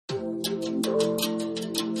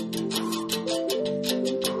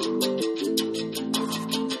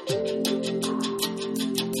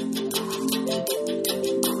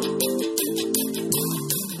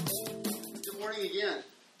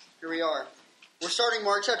We're starting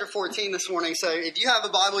Mark chapter 14 this morning, so if you have a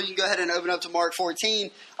Bible, you can go ahead and open up to Mark 14.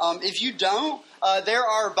 If you don't, there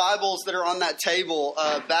are Bibles that are on that table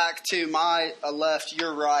back to my left,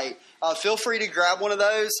 your right. Feel free to grab one of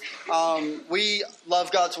those. We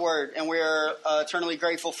love God's Word, and we're eternally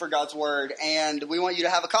grateful for God's Word, and we want you to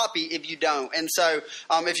have a copy if you don't. And so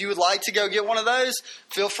if you would like to go get one of those,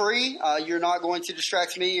 feel free. You're not going to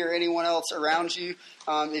distract me or anyone else around you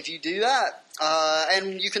if you do that.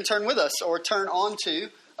 And you can turn with us or turn on to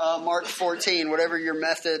Mark 14, whatever your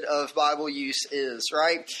method of Bible use is,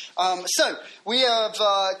 right? So we have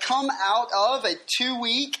come out of a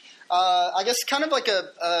 2-week, I guess kind of like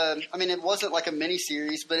it wasn't like a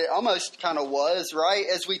mini-series, but it almost kind of was, right?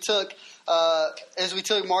 As we took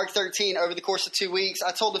Mark 13 over the course of 2 weeks,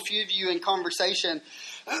 I told a few of you in conversation,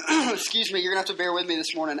 excuse me, you're going to have to bear with me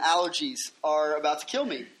this morning. Allergies are about to kill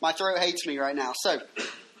me. My throat hates me right now, so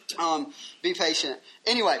be patient.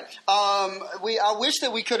 Anyway, I wish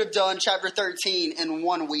that we could have done chapter 13 in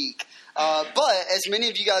 1 week. But as many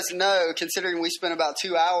of you guys know, considering we spent about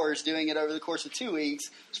 2 hours doing it over the course of 2 weeks,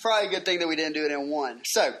 it's probably a good thing that we didn't do it in one.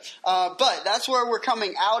 So, but that's where we're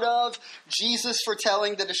coming out of. Jesus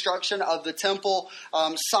foretelling the destruction of the temple,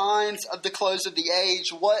 signs of the close of the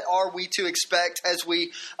age. What are we to expect as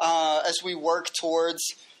we work towards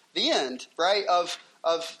the end, right, of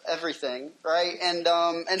everything, right?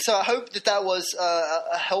 And so I hope that was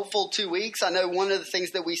a helpful 2 weeks. I know one of the things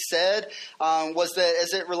that we said was that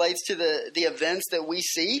as it relates to the events that we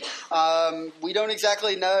see, we don't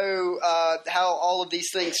exactly know how all of these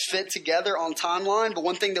things fit together on timeline, but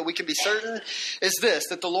one thing that we can be certain is this,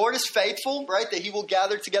 that the Lord is faithful, right? That He will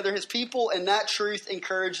gather together His people, and that truth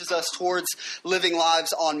encourages us towards living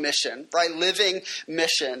lives on mission, right? Living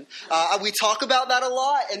mission. We talk about that a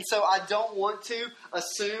lot, and so I don't want to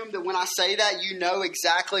assume that when I say that, you know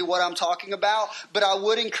exactly what I'm talking about, but I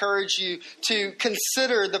would encourage you to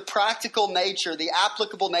consider the practical nature, the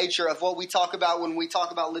applicable nature of what we talk about when we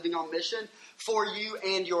talk about living on mission for you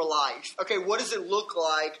and your life. Okay, what does it look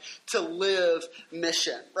like to live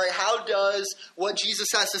mission, right? How does what Jesus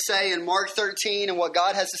has to say in Mark 13 and what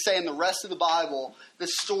God has to say in the rest of the Bible, the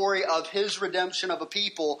story of His redemption of a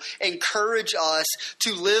people, encourage us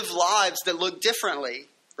to live lives that look differently?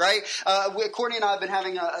 Right? Courtney and I have been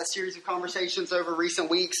having a series of conversations over recent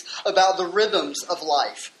weeks about the rhythms of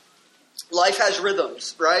life. Life has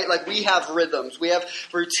rhythms, right? Like we have rhythms. We have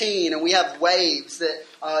routine and we have waves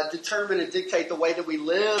that determine and dictate the way that we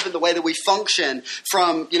live and the way that we function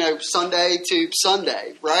from, Sunday to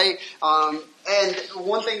Sunday, right? And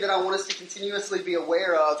one thing that I want us to continuously be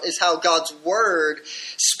aware of is how God's Word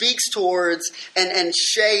speaks towards and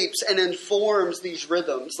shapes and informs these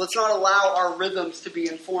rhythms. Let's not allow our rhythms to be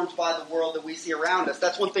informed by the world that we see around us.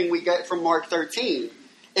 That's one thing we get from Mark 13.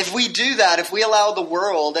 If we do that, if we allow the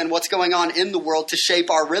world and what's going on in the world to shape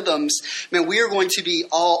our rhythms, we are going to be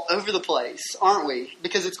all over the place, aren't we?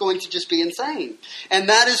 Because it's going to just be insane. And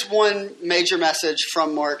that is one major message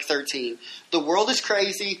from Mark 13. The world is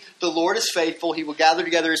crazy. The Lord is faithful. He will gather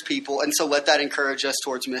together His people. And so let that encourage us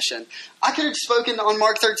towards mission. I could have spoken on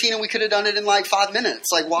Mark 13 and we could have done it in like 5 minutes.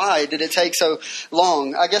 Like, why did it take so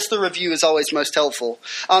long? I guess the review is always most helpful.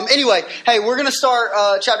 Anyway, hey, we're going to start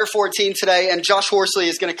chapter 14 today. And Josh Horsley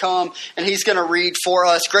is going to come and he's going to read for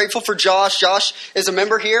us. Grateful for Josh. Josh is a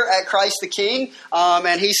member here at Christ the King.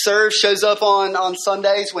 And he shows up on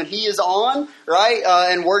Sundays when he is on, right?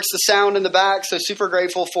 And works the sound in the back. So super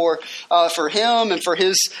grateful for him and for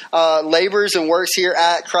his labors and works here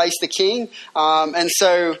at Christ the King. And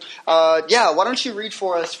so, why don't you read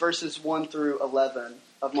for us verses 1 through 11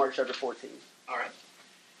 of Mark chapter 14. All right.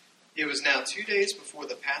 It was now 2 days before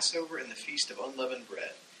the Passover and the Feast of Unleavened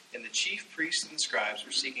Bread, and the chief priests and scribes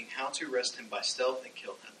were seeking how to arrest Him by stealth and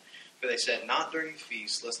kill Him. For they said, "Not during the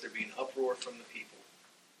feast, lest there be an uproar from the people."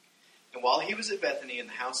 And while He was at Bethany in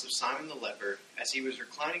the house of Simon the leper, as He was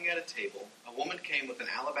reclining at a table, a woman came with an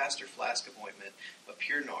alabaster flask of ointment of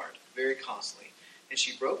pure nard, very costly, and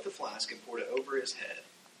she broke the flask and poured it over His head.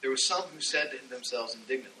 There were some who said to themselves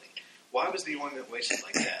indignantly, "Why was the ointment wasted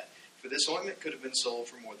like that? For this ointment could have been sold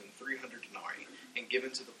for more than 300 denarii and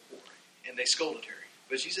given to the poor." And they scolded her.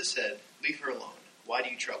 But Jesus said, "Leave her alone. Why do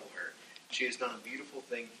you trouble her? She has done a beautiful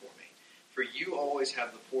thing for me. For you always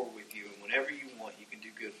have the poor with you, and whenever you want, you can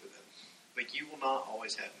do good for them. But you will not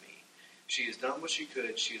always have me. She has done what she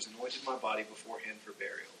could. She has anointed my body beforehand for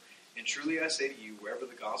burial. And truly I say to you, wherever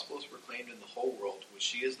the gospel is proclaimed in the whole world, what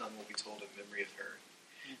she has done will be told in memory of her."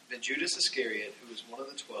 Then Judas Iscariot, who was one of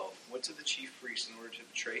the 12, went to the chief priests in order to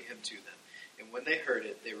betray Him to them. And when they heard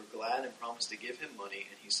it, they were glad and promised to give Him money,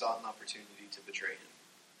 and he sought an opportunity to betray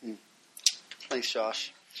Him. Thanks,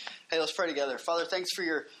 Josh. Hey, let's pray together. Father, thanks for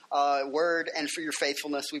your word and for your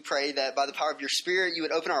faithfulness. We pray that by the power of your Spirit, you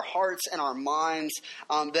would open our hearts and our minds,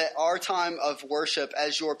 that our time of worship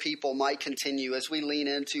as your people might continue as we lean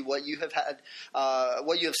into what you have had,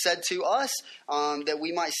 what you have said to us, that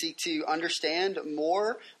we might seek to understand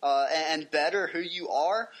more and better who you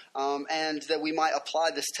are, and that we might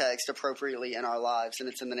apply this text appropriately in our lives. And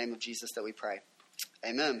it's in the name of Jesus that we pray.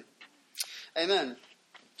 Amen. Amen.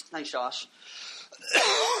 Thanks, Josh.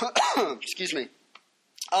 Excuse me.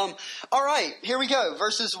 All right, here we go.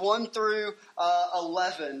 Verses 1 through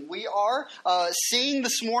 11. We are seeing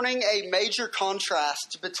this morning a major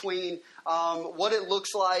contrast between what it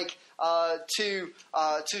looks like to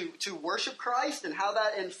worship Christ and how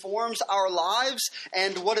that informs our lives,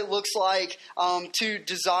 and what it looks like to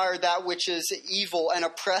desire that which is evil and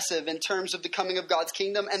oppressive in terms of the coming of God's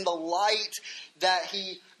kingdom and the light that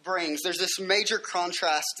He brings. There's this major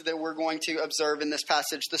contrast that we're going to observe in this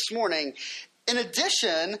passage this morning. In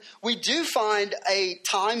addition, we do find a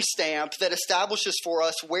timestamp that establishes for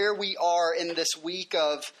us where we are in this week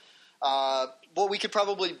of what we could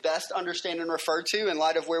probably best understand and refer to in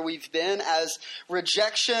light of where we've been as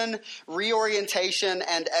rejection, reorientation,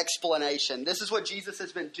 and explanation. This is what Jesus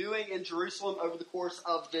has been doing in Jerusalem over the course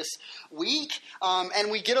of this week. And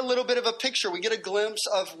we get a little bit of a picture. We get a glimpse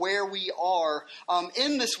of where we are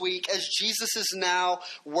in this week as Jesus is now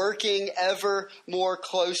working ever more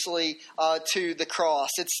closely to the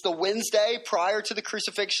cross. It's the Wednesday prior to the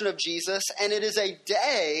crucifixion of Jesus, and it is a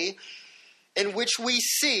day in which we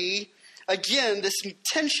see, again, this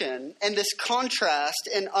tension and this contrast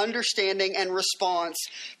in understanding and response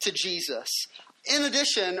to Jesus. In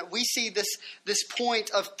addition, we see this point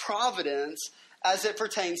of providence as it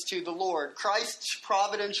pertains to the Lord. Christ's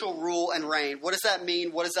providential rule and reign. What does that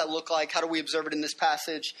mean? What does that look like? How do we observe it in this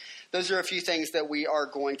passage? Those are a few things that we are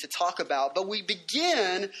going to talk about. But we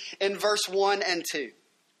begin in verse 1 and 2.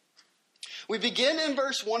 We begin in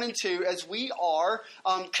verse 1 and 2 as we are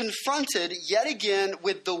confronted yet again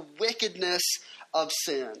with the wickedness of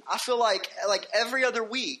sin. I feel like every other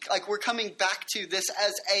week, like we're coming back to this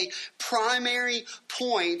as a primary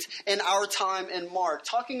point in our time in Mark,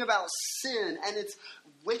 talking about sin and its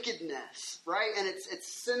wickedness, right? And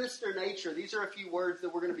its sinister nature. These are a few words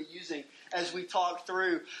that we're going to be using as we talk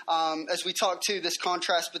through, as we talk to this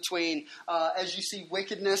contrast between, as you see,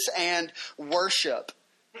 wickedness and worship.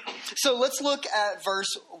 So let's look at verse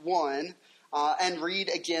 1 and read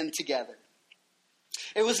again together.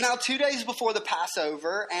 It was now 2 days before the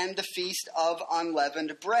Passover and the Feast of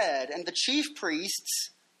Unleavened Bread, and the chief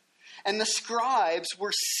priests and the scribes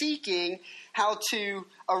were seeking how to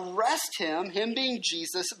arrest him being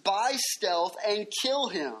Jesus, by stealth and kill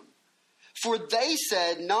him. For they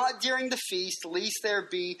said, not during the feast, lest there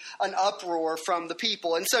be an uproar from the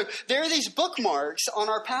people. And so there are these bookmarks on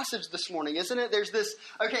our passage this morning, isn't it? There's this,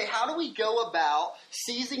 okay, how do we go about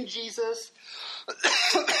seizing Jesus,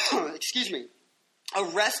 excuse me,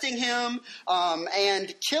 arresting him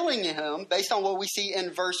and killing him based on what we see in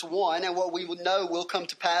verse 1 and what we would know will come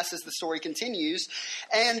to pass as the story continues,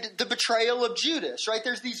 and the betrayal of Judas, right?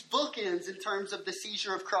 There's these bookends in terms of the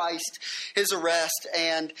seizure of Christ, his arrest,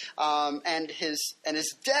 and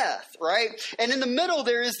his death, right? And in the middle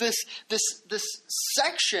there is this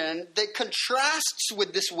section that contrasts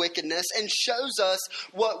with this wickedness and shows us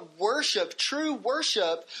what worship, true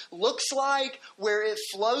worship, looks like, where it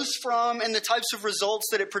flows from, and the types of results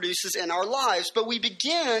that it produces in our lives. But we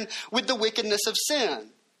begin with the wickedness of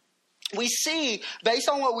sin. We see, based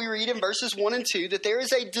on what we read in verses 1 and 2, that there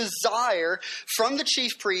is a desire from the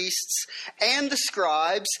chief priests and the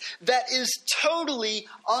scribes that is totally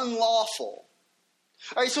unlawful.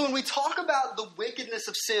 All right, so when we talk about the wickedness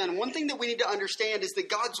of sin, one thing that we need to understand is that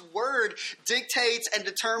God's word dictates and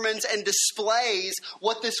determines and displays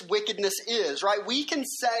what this wickedness is, right? We can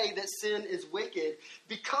say that sin is wicked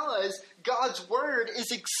because God's word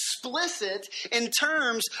is explicit in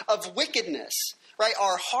terms of wickedness, right?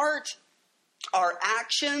 Our heart, our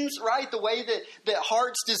actions, right? The way that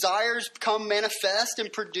heart's desires come manifest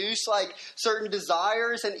and produce like certain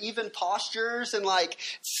desires and even postures and like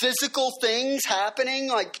physical things happening,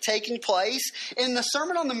 like taking place. In the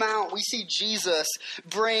Sermon on the Mount, we see Jesus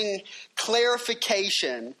bring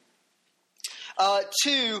clarification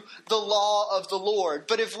to the law of the Lord.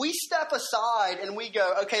 But if we step aside and we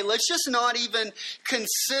go, okay, let's just not even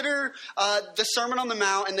consider the Sermon on the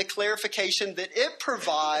Mount and the clarification that it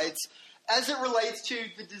provides as it relates to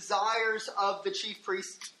the desires of the chief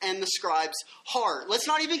priests and the scribes' heart. Let's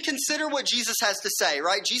not even consider what Jesus has to say,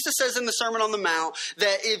 right? Jesus says in the Sermon on the Mount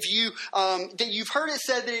that if you that you've heard it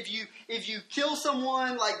said that if you kill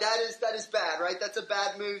someone, like that is bad, right? That's a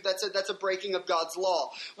bad move. That's a breaking of God's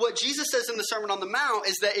law. What Jesus says in the Sermon on the Mount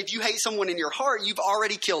is that if you hate someone in your heart, you've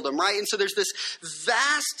already killed them, right? And so there's this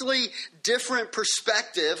vastly different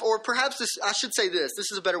perspective, or perhaps I should say this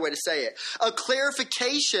is a better way to say it, a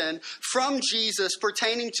clarification from Jesus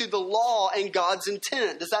pertaining to the law and God's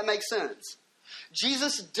intent. Does that make sense?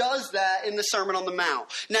 Jesus does that in the Sermon on the Mount.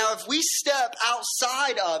 Now, if we step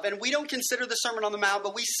outside of, and we don't consider the Sermon on the Mount,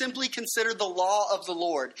 but we simply consider the law of the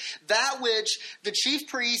Lord, that which the chief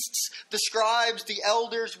priests, the scribes, the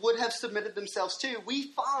elders would have submitted themselves to,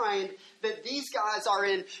 we find that these guys are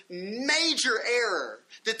in major error,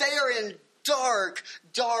 that they are in dark,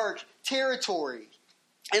 dark territory.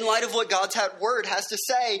 In light of what God's word has to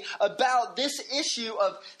say about this issue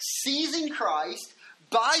of seizing Christ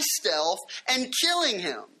by stealth and killing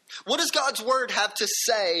him. What does God's word have to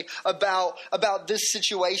say about this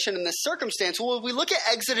situation and this circumstance? Well, when we look at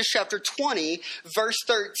Exodus chapter 20, verse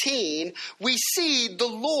 13, we see the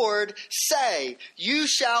Lord say, "You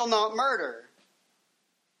shall not murder."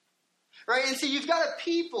 Right? And so you've got a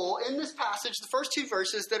people in this passage, the first two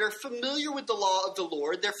verses, that are familiar with the law of the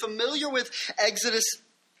Lord. They're familiar with Exodus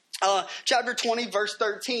chapter 20, verse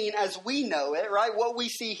 13, as we know it, right? What we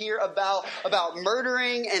see here about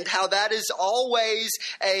murdering and how that is always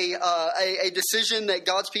a decision that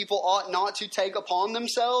God's people ought not to take upon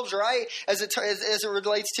themselves, right? As it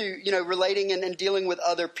relates to, relating and dealing with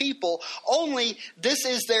other people. Only this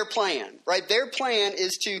is their plan, right? Their plan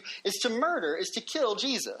is to murder, is to kill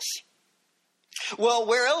Jesus. Well,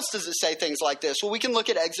 where else does it say things like this? Well, we can look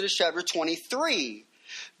at Exodus chapter 23.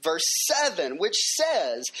 Verse 7, which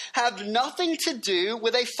says, "Have nothing to do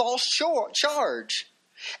with a false charge,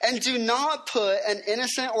 and do not put an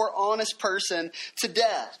innocent or honest person to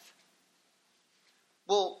death."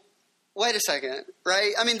 Well, wait a second,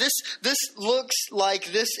 right? I mean, this looks like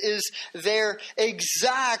this is their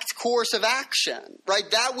exact course of action,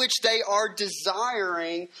 right? That which they are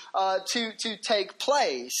desiring to take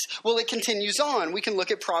place. Well, it continues on. We can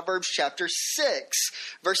look at Proverbs chapter 6,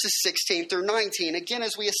 verses 16 through 19. Again,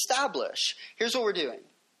 as we establish, here's what we're doing.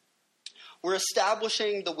 We're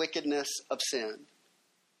establishing the wickedness of sin.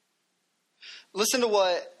 Listen to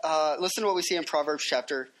what we see in Proverbs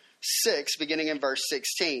chapter 6, beginning in verse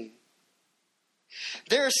 16.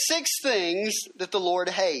 "There are 6 things that the Lord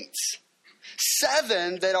hates,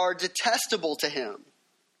 7 that are detestable to him."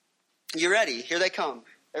 You ready? Here they come.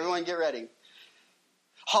 Everyone get ready.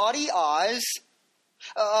 "Haughty eyes,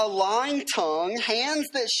 a lying tongue, hands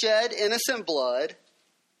that shed innocent blood,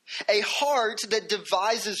 a heart that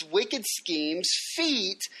devises wicked schemes,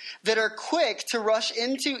 feet that are quick to rush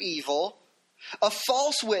into evil, a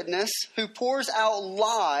false witness who pours out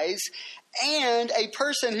lies, and a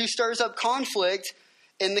person who stirs up conflict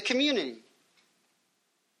in the community."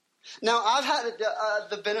 Now, I've had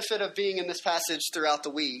the benefit of being in this passage throughout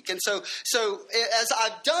the week. And so as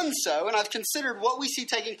I've done so, and I've considered what we see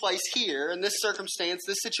taking place here in this circumstance,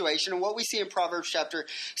 this situation, and what we see in Proverbs chapter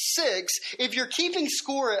 6, if you're keeping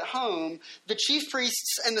score at home, the chief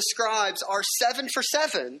priests and the scribes are 7 for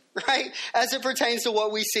 7, right? As it pertains to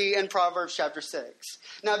what we see in Proverbs chapter 6.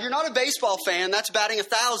 Now, if you're not a baseball fan, that's batting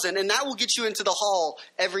 1,000, and that will get you into the hall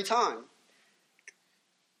every time.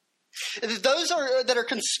 Those that are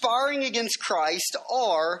conspiring against Christ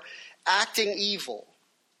are acting evil.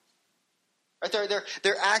 Right?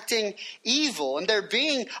 They're acting evil, and they're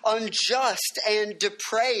being unjust and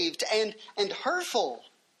depraved and hurtful.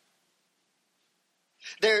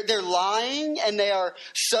 They're lying, and they are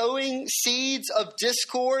sowing seeds of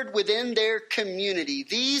discord within their community.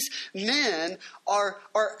 These men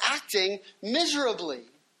are acting miserably.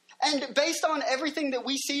 And based on everything that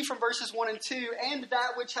we see from verses 1 and 2 and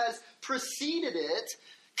that which has preceded it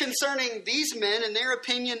concerning these men and their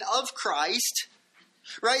opinion of Christ,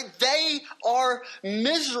 right? They are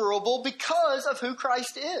miserable because of who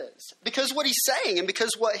Christ is, because what he's saying, and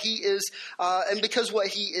because what he is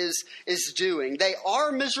doing. They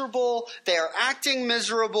are miserable. They are acting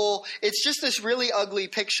miserable. It's just this really ugly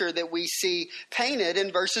picture that we see painted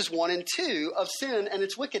in verses 1 and 2 of sin and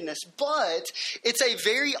its wickedness. But it's a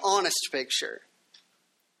very honest picture.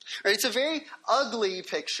 Right? It's a very ugly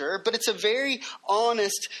picture, but it's a very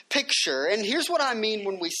honest picture. And here's what I mean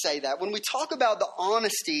when we say that. When we talk about the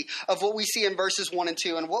honesty of what we see in verses 1 and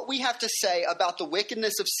 2 and what we have to say about the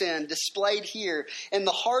wickedness of sin displayed here in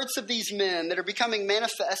the hearts of these men that are becoming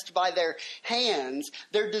manifest by their hands,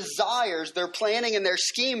 their desires, their planning and their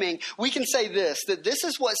scheming, we can say this, that this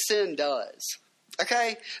is what sin does.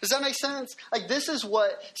 Okay? Does that make sense? Like, this is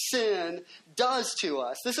what sin does to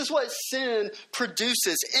us. This is what sin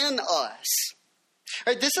produces in us.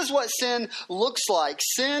 Right? This is what sin looks like.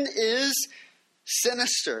 Sin is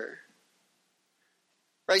sinister.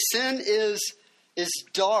 Right? Sin is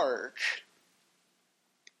dark.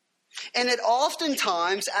 And it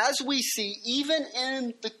oftentimes, as we see, even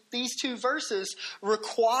in these two verses,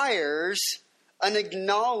 requires an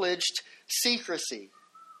acknowledged secrecy.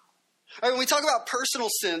 Right, when we talk about personal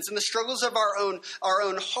sins and the struggles of our own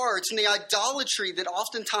hearts and the idolatry that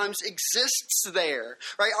oftentimes exists there,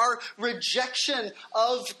 right? Our rejection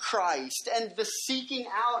of Christ and the seeking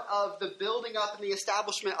out of the building up and the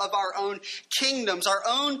establishment of our own kingdoms, our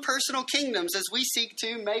own personal kingdoms, as we seek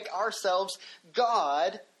to make ourselves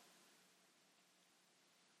God.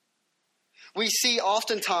 We see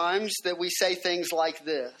oftentimes that we say things like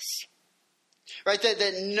this, right?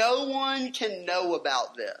 That no one can know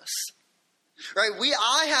about this. Right?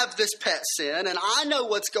 I have this pet sin, and I know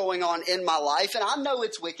what's going on in my life, and I know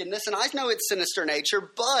its wickedness, and I know its sinister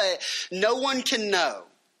nature, but no one can know.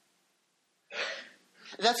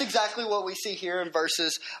 That's exactly what we see here in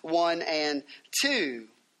verses 1 and 2.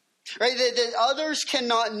 Right? That others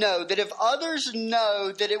cannot know. That if others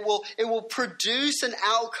know, that it will produce an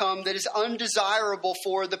outcome that is undesirable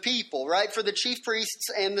for the people, right? For the chief priests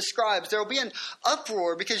and the scribes. There will be an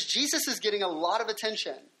uproar because Jesus is getting a lot of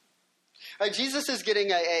attention. Jesus is getting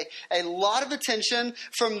a lot of attention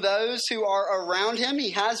from those who are around him. He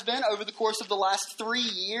has been over the course of the last 3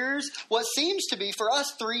 years, what seems to be for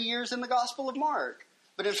us 3 years in the Gospel of Mark.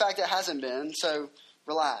 But in fact, it hasn't been, so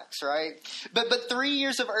relax, right? But 3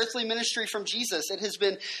 years of earthly ministry from Jesus, it's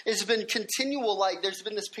been continual, like there's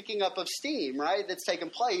been this picking up of steam, right, that's taken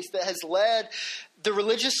place that has led the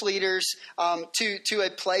religious leaders to a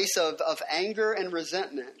place of anger and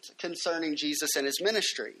resentment concerning Jesus and his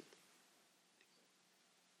ministry.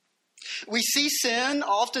 We see sin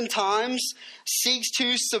oftentimes seeks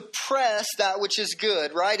to suppress that which is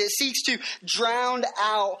good, right? It seeks to drown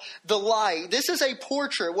out the light. This is a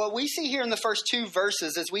portrait. What we see here in the first 2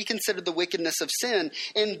 verses as we consider the wickedness of sin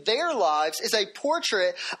in their lives is a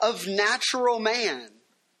portrait of natural man.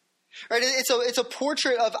 Right? It's a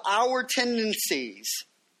portrait of our tendencies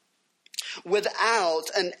without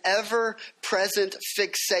an ever-present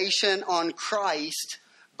fixation on Christ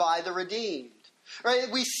by the redeemed.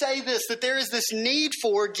 Right? We say this, that there is this need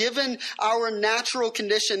for, given our natural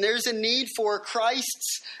condition, there's a need for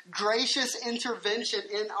Christ's gracious intervention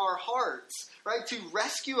in our hearts, right? To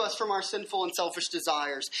rescue us from our sinful and selfish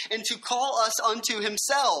desires and to call us unto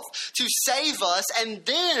himself, to save us, and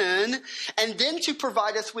then to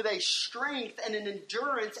provide us with a strength and an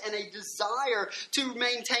endurance and a desire to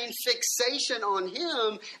maintain fixation on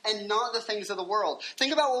him and not the things of the world.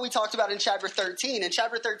 Think about what we talked about in chapter 13. In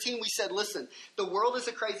chapter 13, we said, listen, the world is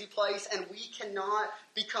a crazy place and we cannot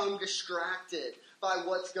become distracted by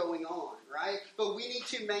what's going on, right? But we need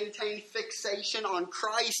to maintain fixation on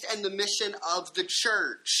Christ and the mission of the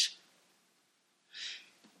church.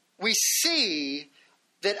 We see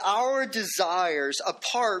that our desires,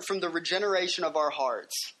 apart from the regeneration of our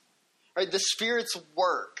hearts, right, the Spirit's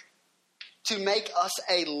work to make us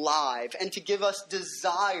alive and to give us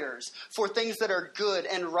desires for things that are good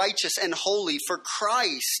and righteous and holy for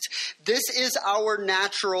Christ. This is our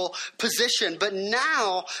natural position. But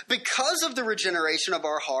now, because of the regeneration of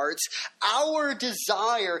our hearts, our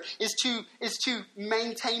desire is to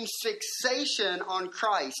maintain fixation on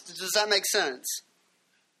Christ. Does that make sense?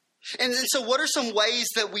 And so what are some ways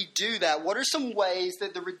that we do that? What are some ways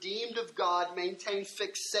that the redeemed of God maintain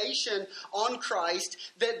fixation on Christ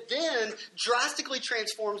that then drastically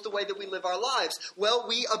transforms the way that we live our lives? Well,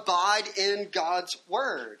 we abide in God's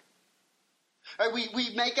word. Right,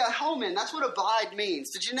 we make a home in. That's what abide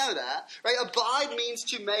means. Did you know that? Right? Abide means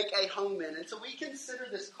to make a home in. And so we consider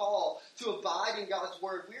this call to abide in God's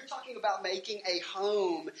word. We're talking about making a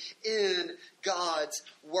home in God's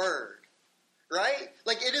word. Right?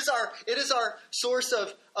 Like it is our source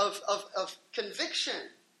of conviction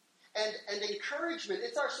and encouragement.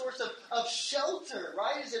 It's our source of shelter,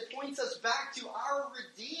 right? As it points us back to our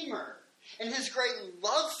Redeemer and his great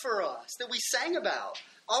love for us that we sang about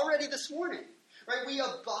already this morning. Right? We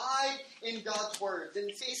abide in God's words. In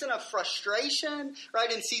seasons of frustration,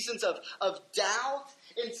 right? In seasons of doubt,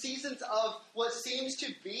 in seasons of what seems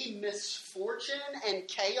to be misfortune and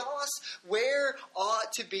chaos, where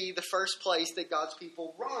ought to be the first place that God's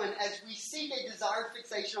people run as we seek a desired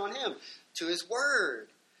fixation on Him? To His Word,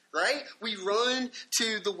 right? We run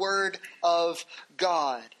to the Word of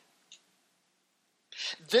God.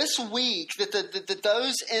 This week that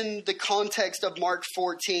those in the context of Mark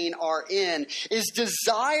 14 are in is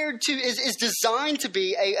designed to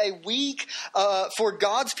be a week for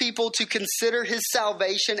God's people to consider His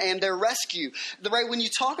salvation and their rescue. Right, when you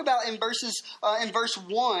talk about in verse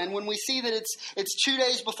 1, when we see that it's 2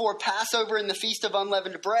 days before Passover and the Feast of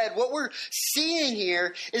Unleavened Bread, what we're seeing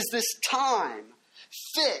here is this time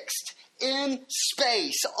fixed in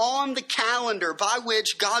space on the calendar by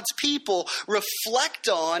which God's people reflect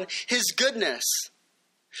on His goodness,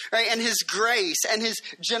 right, and His grace and His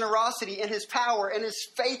generosity and His power and His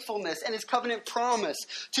faithfulness and His covenant promise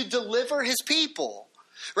to deliver His people.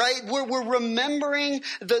 Right? We're remembering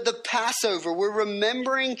the Passover. We're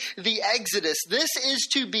remembering the Exodus. This is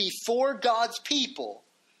to be for God's people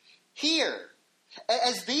here.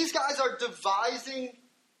 As these guys are devising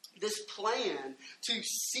this plan to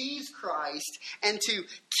seize Christ and to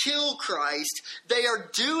kill Christ, they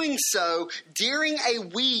are doing so during a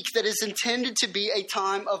week that is intended to be a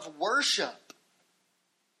time of worship.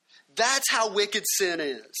 That's how wicked sin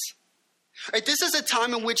is. Right, this is a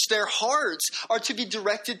time in which their hearts are to be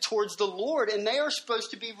directed towards the Lord, and they are supposed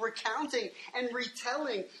to be recounting and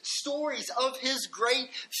retelling stories of His great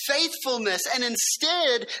faithfulness. And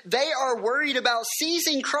instead, they are worried about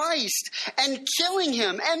seizing Christ and killing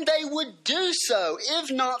Him. And they would do so if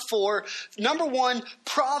not for, number one,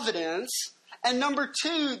 providence, and number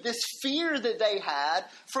two, this fear that they had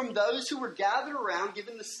from those who were gathered around,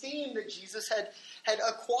 given the steam that Jesus had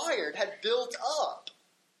acquired, had built up.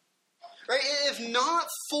 Right? If not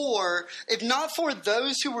for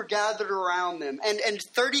those who were gathered around them, and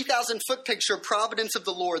 30,000 foot picture of providence of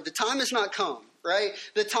the Lord, the time has not come, right?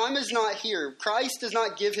 The time is not here. Christ does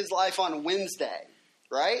not give His life on Wednesday,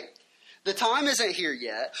 right? The time isn't here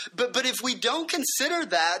yet. But if we don't consider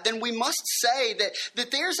that, then we must say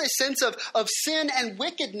that there's a sense of sin and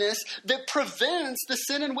wickedness that prevents the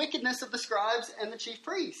sin and wickedness of the scribes and the chief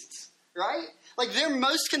priests, right? Like, they're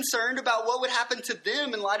most concerned about what would happen to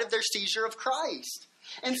them in light of their seizure of Christ.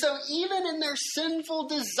 And so even in their sinful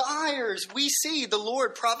desires, we see the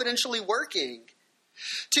Lord providentially working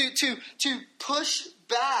to push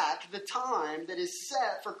back the time that is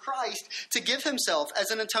set for Christ to give Himself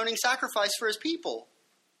as an atoning sacrifice for His people.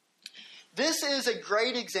 This is a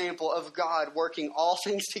great example of God working all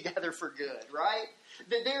things together for good, right?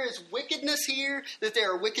 That there is wickedness here, that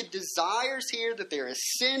there are wicked desires here, that there is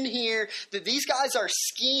sin here, that these guys are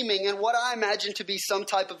scheming in what I imagine to be some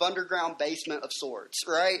type of underground basement of sorts,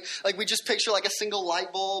 right? Like, we just picture like a single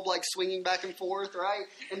light bulb like swinging back and forth, right?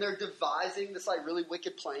 And they're devising this like really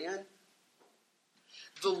wicked plan.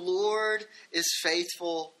 The Lord is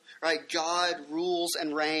faithful, right? God rules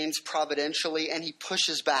and reigns providentially, and He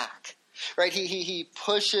pushes back. Right, he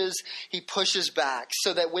pushes back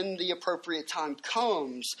so that when the appropriate time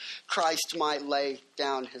comes, Christ might lay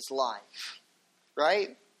down His life.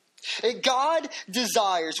 Right? God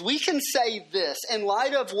desires, we can say this in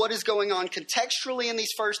light of what is going on contextually in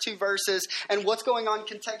these first two verses and what's going on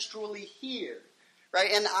contextually here.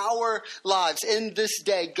 Right, in our lives, in this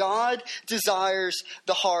day, God desires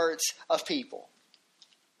the hearts of people.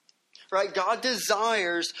 Right? God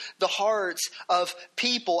desires the hearts of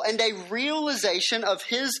people and a realization of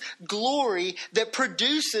His glory that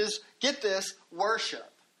produces, get this, worship.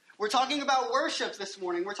 We're talking about worship this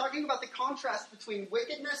morning. We're talking about the contrast between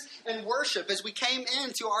wickedness and worship. As we came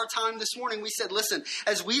into our time this morning, we said, listen,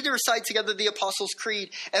 as we recite together the Apostles' Creed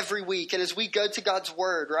every week, and as we go to God's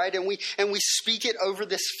Word, right, and we speak it over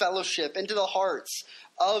this fellowship into the hearts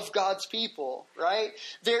of God's people, right?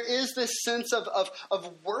 There is this sense of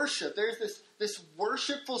worship. There's this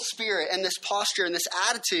worshipful spirit and this posture and this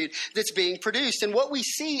attitude that's being produced. And what we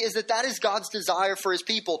see is that is God's desire for His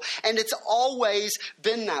people. And it's always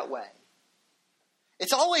been that way.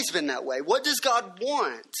 It's always been that way. What does God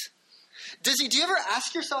want? Do you ever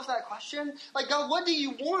ask yourself that question? Like, God, what do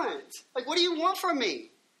you want? Like, what do you want from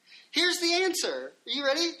me? Here's the answer. Are you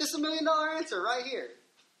ready? This is $1 million answer right here.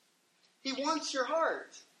 He wants your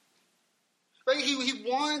heart. Right? He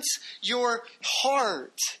wants your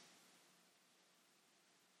heart.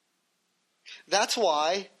 That's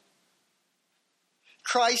why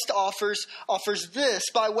Christ offers this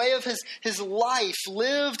by way of his life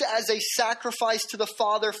lived as a sacrifice to the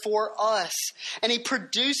Father for us. And He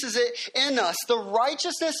produces it in us. The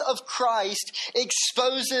righteousness of Christ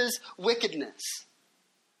exposes wickedness.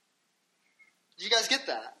 Did you guys get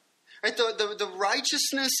that? Right? The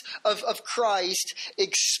righteousness of Christ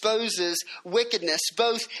exposes wickedness,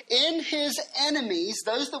 both in his enemies,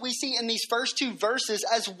 those that we see in these first two verses,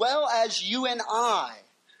 as well as you and I.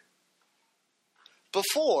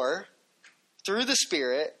 Before, through the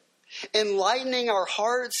Spirit, enlightening our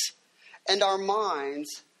hearts and our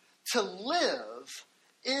minds to live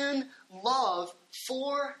in love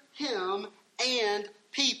for him and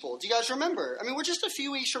people. Do you guys remember? I mean, we're just a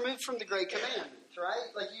few weeks removed from the Great Commandment,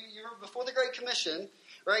 right? Like you were before the Great Commission,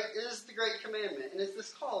 right? Is the Great Commandment. And it's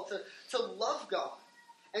this call to love God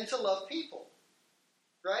and to love people,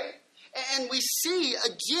 right? And we see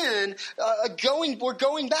again, we're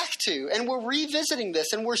going back to, and we're revisiting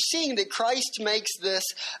this, and we're seeing that Christ makes this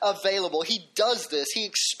available. He does this. He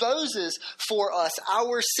exposes for us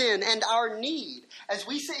our sin and our need. As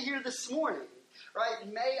we sit here this morning,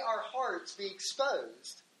 right, may our hearts be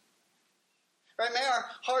exposed. Right, may our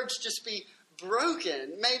hearts just be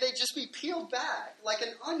broken. May they just be peeled back like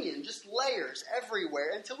an onion, just layers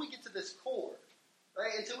everywhere until we get to this core.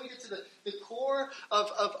 Right? Until we get to the core of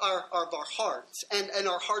our hearts and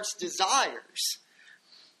our heart's desires.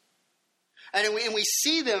 And we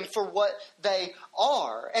see them for what they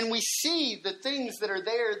are. And we see the things that are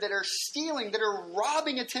there that are stealing, that are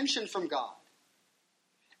robbing attention from God.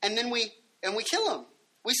 And then we kill them.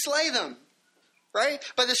 We slay them. Right?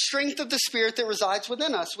 By the strength of the Spirit that resides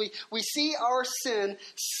within us. We see our sin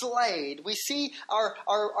slayed. We see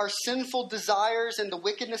our sinful desires and the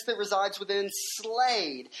wickedness that resides within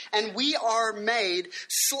slayed. And we are made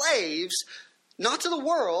slaves, not to the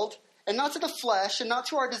world, and not to the flesh, and not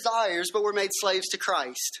to our desires, but we're made slaves to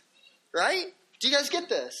Christ. Right? Do you guys get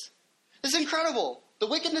this? This is incredible. The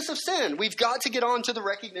wickedness of sin. We've got to get on to the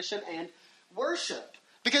recognition and worship.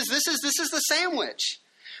 Because this is the sandwich.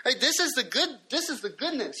 Right, this is the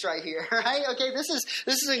goodness right here, right? Okay, this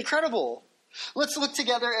is incredible. Let's look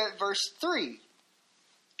together at verse 3.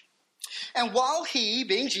 And while he,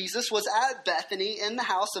 being Jesus, was at Bethany in the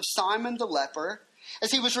house of Simon the leper,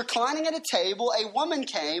 as he was reclining at a table, a woman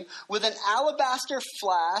came with an alabaster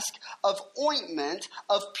flask of ointment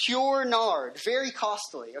of pure nard, very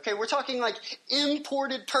costly. Okay, we're talking like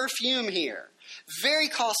imported perfume here. Very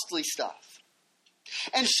costly stuff.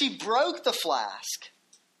 And she broke the flask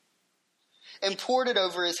and poured it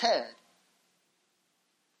over his head.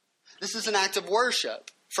 This is an act of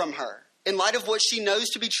worship from her, in light of what she knows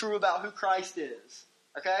to be true about who Christ is.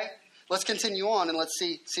 Okay? Let's continue on and let's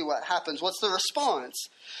see what happens. What's the response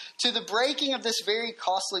to the breaking of this very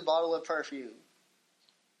costly bottle of perfume?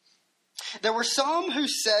 There were some who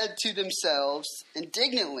said to themselves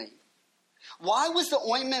indignantly, "Why was the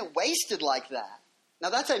ointment wasted like that?"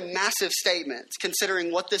 Now that's a massive statement,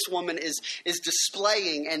 considering what this woman is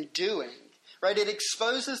displaying and doing. Right, it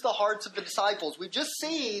exposes the hearts of the disciples. We've just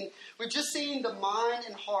seen the mind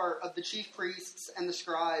and heart of the chief priests and the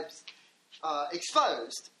scribes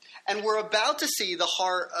exposed, and we're about to see the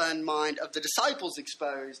heart and mind of the disciples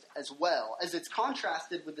exposed as well, as it's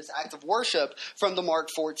contrasted with this act of worship from the Mark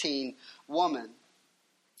 14 woman.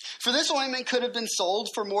 For this ointment could have been sold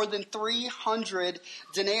for more than 300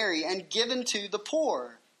 denarii and given to the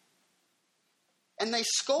poor, and they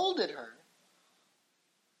scolded her.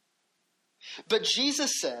 But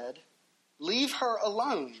Jesus said, "Leave her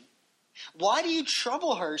alone. Why do you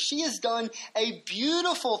trouble her? She has done a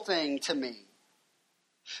beautiful thing to me.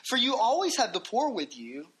 For you always have the poor with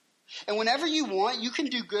you, and whenever you want, you can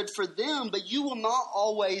do good for them, but you will not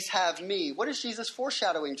always have me." What is Jesus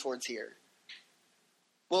foreshadowing towards here?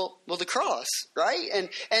 Well, the cross, right?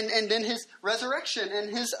 And then his resurrection and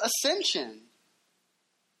his ascension.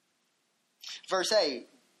 Verse 8.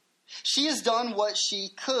 She has done what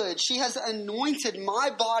she could. She has anointed my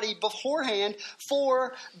body beforehand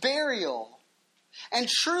for burial. And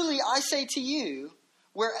truly I say to you,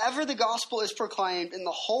 wherever the gospel is proclaimed in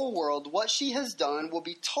the whole world, what she has done will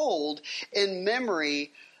be told in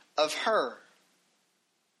memory of her.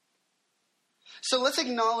 So let's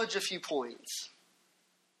acknowledge a few points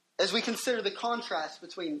as we consider the contrast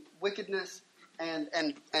between wickedness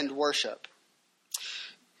and worship.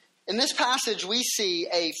 In this passage, we see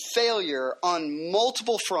a failure on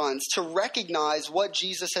multiple fronts to recognize what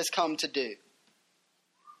Jesus has come to do,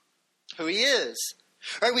 who he is.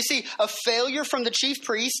 Right? We see a failure from the chief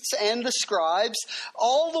priests and the scribes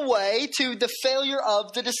all the way to the failure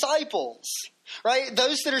of the disciples. Right?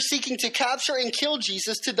 Those that are seeking to capture and kill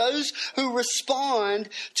Jesus, to those who respond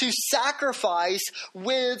to sacrifice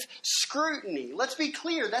with scrutiny. Let's be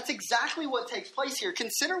clear, that's exactly what takes place here.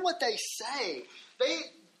 Consider what they say.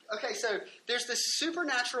 Okay, so there's this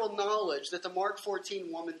supernatural knowledge that the Mark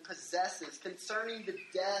 14 woman possesses concerning the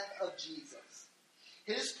death of Jesus.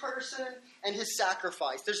 his person and his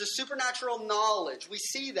sacrifice. There's a supernatural knowledge. We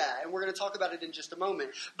see that, and we're going to talk about it in just a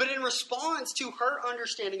moment. But in response to her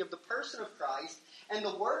understanding of the person of Christ and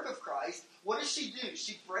the work of Christ, what does she do?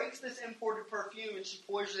 She breaks this imported perfume and she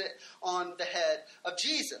pours it on the head of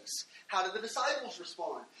Jesus. How do the disciples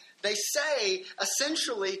respond? They say,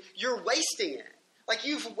 essentially, you're wasting it. Like,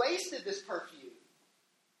 you've wasted this perfume.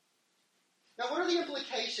 Now, what are the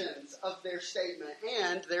implications of their statement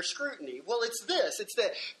and their scrutiny? Well, it's this. It's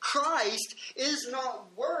that Christ is not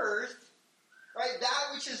worth, right,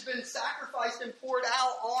 that which has been sacrificed and poured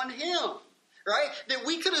out on him, right? That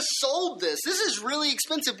we could have sold this. This is really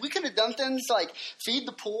expensive. We could have done things like feed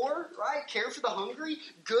the poor, right, care for the hungry,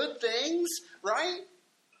 good things, right?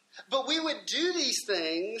 But we would do these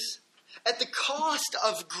things at the cost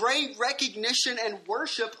of great recognition and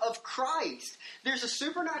worship of Christ. There's a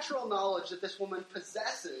supernatural knowledge that this woman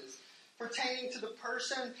possesses pertaining to the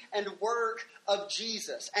person and work of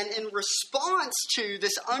Jesus. And in response to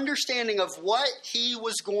this understanding of what he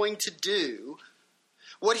was going to do,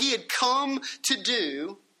 what he had come to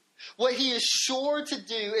do, what he is sure to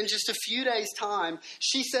do in just a few days' time,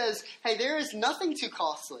 she says, hey, there is nothing too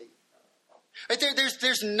costly. Right?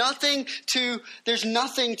 There's nothing too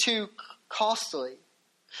costly.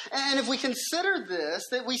 And if we consider this,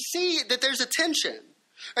 that we see that there's a tension.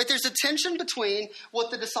 Right? There's a tension between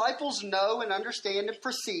what the disciples know and understand and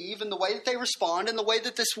perceive and the way that they respond and the way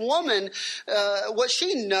that this woman, what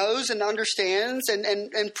she knows and understands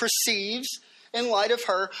and perceives in light of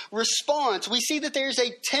her response. We see that there's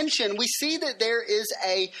a tension. We see that there is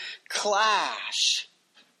a clash.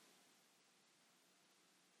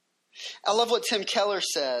 I love what Tim Keller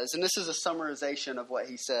says, and this is a summarization of what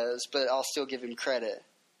he says, but I'll still give him credit.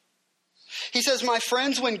 He says, my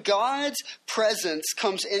friends, when God's presence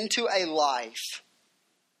comes into a life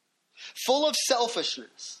full of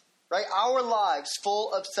selfishness, right? Our lives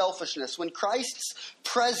full of selfishness. When Christ's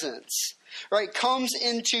presence, right, comes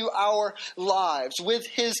into our lives with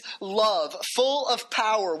his love, full of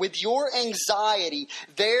power, with your anxiety,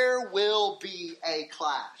 there will be a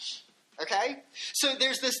clash. Okay? So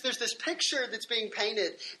there's this picture that's being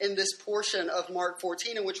painted in this portion of Mark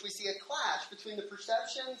 14 in which we see a clash between the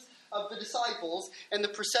perceptions of the disciples and the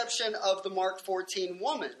perception of the Mark 14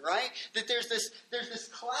 woman, right? That there's this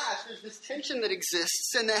clash, there's this tension that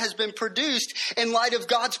exists and that has been produced in light of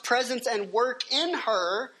God's presence and work in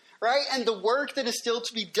her, right? And the work that is still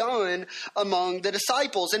to be done among the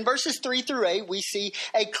disciples. In verses 3 through 8, we see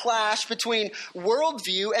a clash between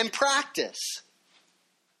worldview and practice.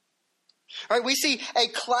 All right, we see a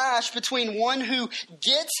clash between one who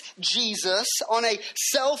gets Jesus on a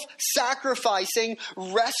self-sacrificing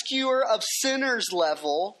rescuer of sinners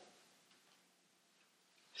level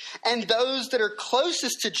and those that are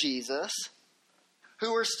closest to Jesus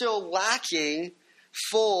who are still lacking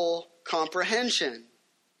full comprehension.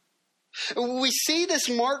 We see this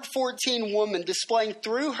Mark 14 woman displaying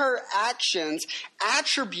through her actions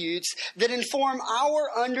attributes that inform our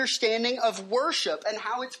understanding of worship and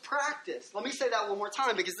how it's practiced. Let me say that one more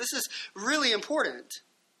time because this is really important.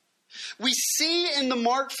 We see in the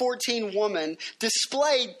Mark 14 woman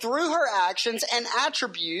displayed through her actions and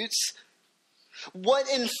attributes what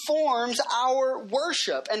informs our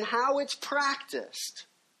worship and how it's practiced.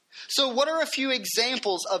 So what are a few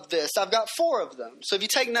examples of this? I've got 4 of them. So if you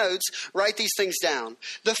take notes, write these things down.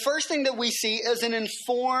 The first thing that we see is an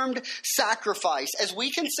informed sacrifice. As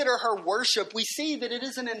we consider her worship, we see that it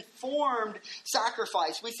is an informed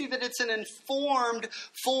sacrifice. We see that it's an informed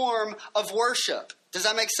form of worship. Does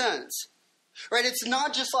that make sense? Right? It's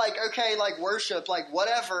not just like, okay, like worship, like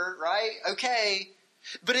whatever, right? Okay.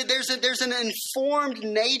 But there's an informed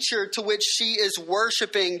nature to which she is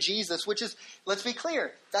worshiping Jesus, which is, let's be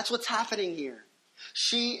clear, that's what's happening here.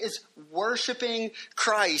 She is worshiping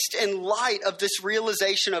Christ in light of this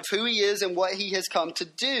realization of who he is and what he has come to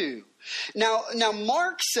do. Now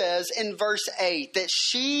Mark says in verse 8 that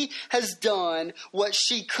she has done what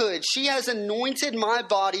she could. She has anointed my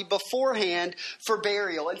body beforehand for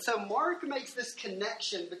burial. And so Mark makes this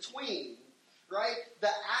connection between, right, the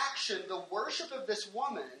action, the worship of this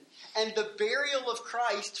woman, and the burial of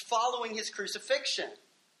Christ following his crucifixion.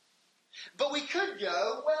 But we could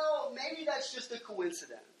go, well, maybe that's just a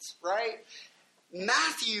coincidence, right?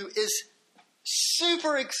 Matthew is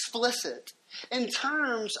super explicit in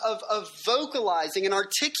terms of vocalizing and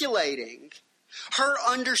articulating her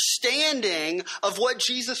understanding of what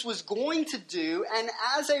Jesus was going to do, and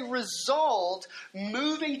as a result,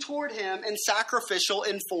 moving toward him in sacrificial,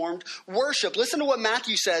 informed worship. Listen to what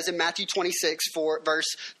Matthew says in Matthew 26,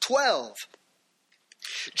 verse 12.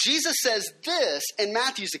 Jesus says this in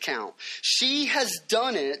Matthew's account: she has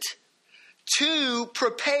done it to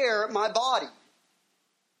prepare my body.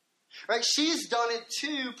 Right? She's done it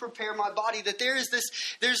to prepare my body. That there's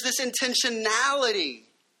this intentionality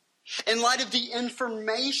in light of the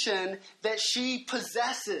information that she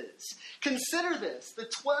possesses. Consider this. The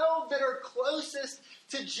 12 that are closest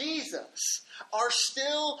to Jesus are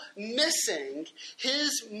still missing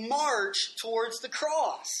his march towards the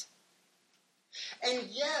cross. And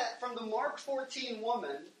yet, from the Mark 14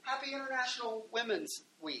 woman, happy International Women's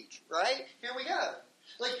Week, right? Here we go.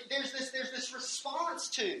 Like, there's this response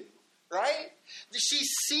to, right? She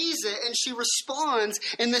sees it and she responds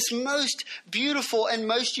in this most beautiful and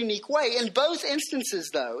most unique way. In both instances,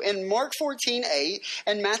 though, in Mark 14:8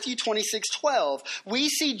 and Matthew 26:12, we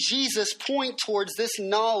see Jesus point towards this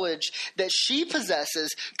knowledge that she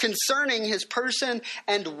possesses concerning his person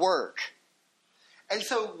and work. And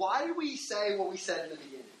so why do we say what we said in the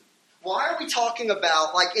beginning? Why are we talking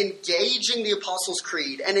about engaging the Apostles'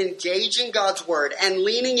 Creed and engaging God's Word and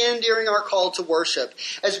leaning in during our call to worship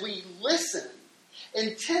as we listen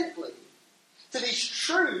intently to these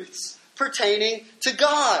truths pertaining to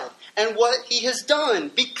God and what he has done?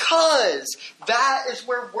 Because that is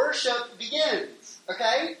where worship begins.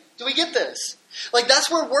 Okay? Do we get this? That's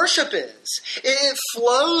where worship is. It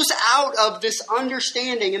flows out of this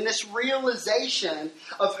understanding and this realization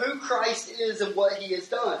of who Christ is and what he has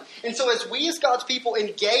done. And so as we as God's people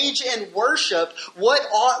engage in worship, what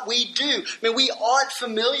ought we do? We ought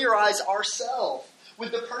familiarize ourselves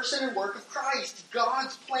with the person and work of Christ,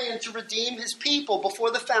 God's plan to redeem his people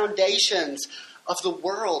before the foundations of the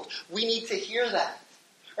world. We need to hear that.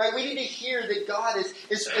 Right? We need to hear that God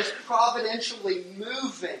is providentially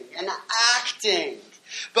moving and acting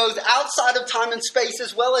both outside of time and space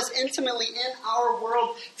as well as intimately in our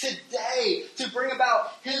world today to bring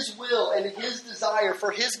about his will and his desire for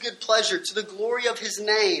his good pleasure to the glory of his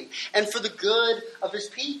name and for the good of his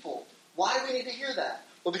people. Why do we need to hear that?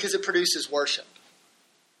 Well, because it produces worship.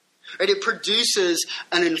 Right? It produces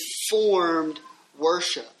an informed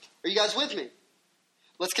worship. Are you guys with me?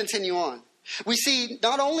 Let's continue on. We see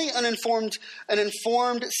not only an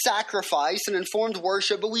informed sacrifice, an informed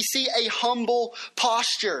worship, but we see a humble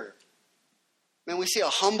posture. We see a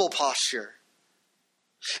humble posture.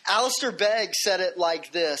 Alistair Begg said it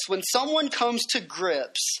like this: when someone comes to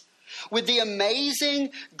grips with the amazing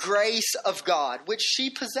grace of God, which she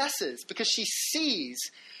possesses because she sees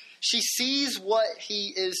what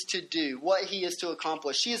he is to do, what he is to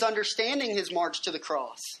accomplish. She is understanding his march to the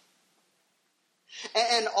cross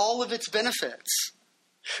and all of its benefits.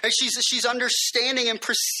 And she's understanding and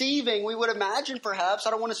perceiving, we would imagine perhaps,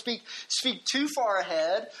 I don't want to speak too far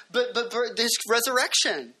ahead, but his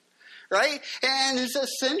resurrection, right? And his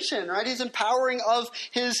ascension, right? His empowering of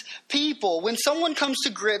his people. When someone comes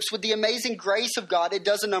to grips with the amazing grace of God, it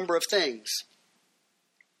does a number of things.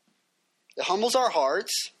 It humbles our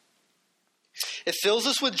hearts. It fills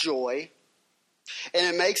us with joy.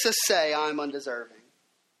 And it makes us say, I'm undeserving.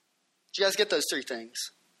 Do you guys get those three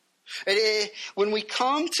things? When we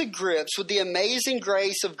come to grips with the amazing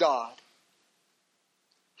grace of God,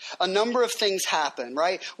 a number of things happen,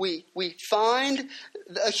 right? We find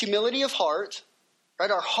a humility of heart,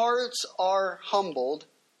 right? Our hearts are humbled.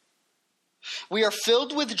 We are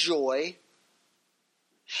filled with joy.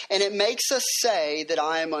 And it makes us say that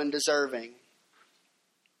I am undeserving.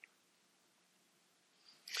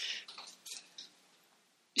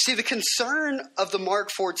 You see, the concern of the Mark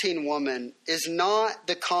 14 woman is not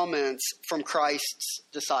the comments from Christ's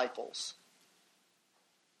disciples.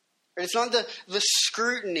 It's not the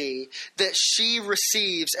scrutiny that she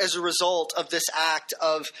receives as a result of this act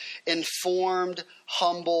of informed,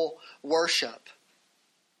 humble worship.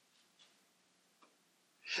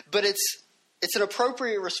 But it's an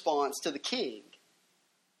appropriate response to the king.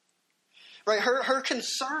 Right? Her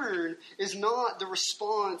concern is not the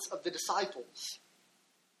response of the disciples.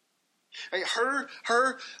 Right?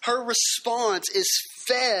 Her response is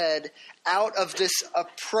fed out of this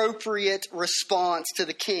appropriate response to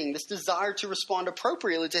the king, this desire to respond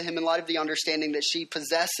appropriately to him in light of the understanding that she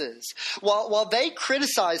possesses. While they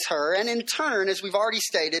criticize her and in turn, as we've already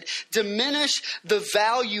stated, diminish the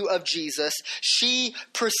value of Jesus, she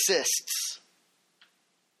persists.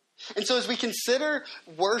 And so as we consider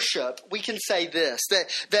worship, we can say this,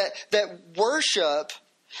 that worship,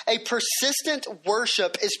 a persistent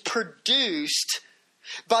worship, is produced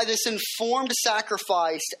by this informed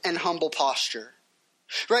sacrifice and humble posture.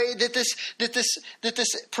 Right? That this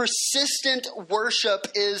persistent worship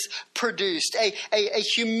is produced. A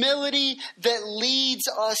humility that leads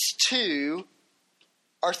us to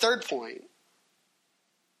our third point,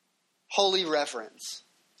 holy reverence.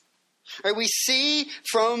 Right, we see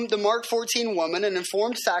from the Mark 14 woman an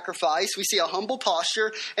informed sacrifice, we see a humble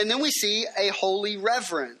posture, and then we see a holy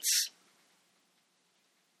reverence.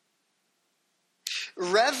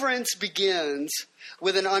 Reverence begins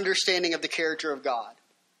with an understanding of the character of God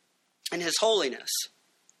and His holiness.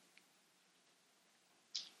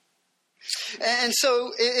 And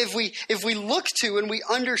so if we look to and we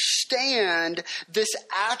understand this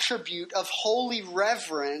attribute of holy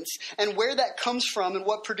reverence and where that comes from and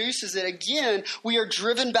what produces it, again, we are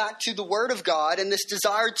driven back to the Word of God and this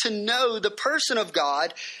desire to know the person of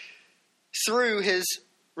God through His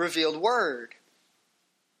revealed Word.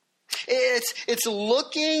 It's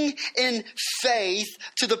looking in faith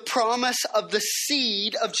to the promise of the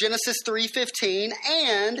seed of Genesis 3:15,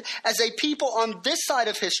 and as a people on this side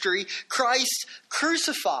of history, Christ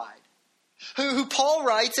crucified, who Paul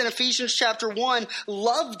writes in Ephesians chapter 1,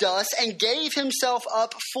 loved us and gave himself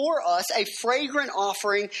up for us, a fragrant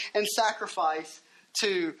offering and sacrifice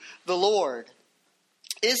to the Lord.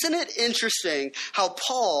 Isn't it interesting how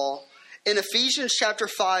Paul in Ephesians chapter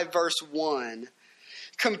 5 verse 1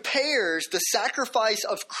 compares the sacrifice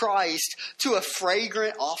of Christ to a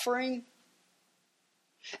fragrant offering?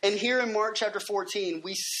 And here in Mark chapter 14,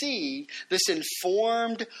 we see this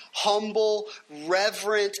informed, humble,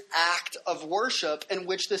 reverent act of worship in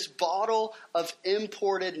which this bottle of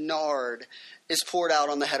imported nard is poured out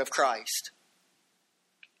on the head of Christ.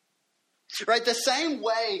 Right? The same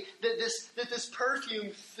way that this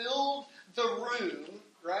perfume filled the room,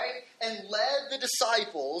 right, and led the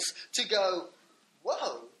disciples to go,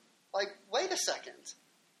 whoa, like, wait a second.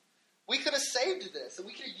 We could have saved this, and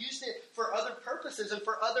we could have used it for other purposes and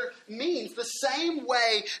for other means. The same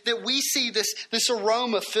way that we see this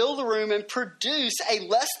aroma fill the room and produce a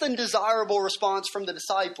less than desirable response from the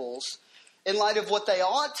disciples in light of what they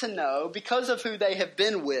ought to know because of who they have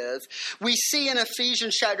been with, we see in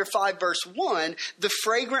Ephesians chapter 5 verse 1, the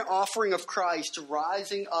fragrant offering of Christ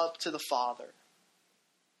rising up to the Father.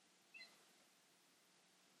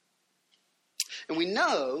 And we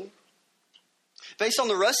know, based on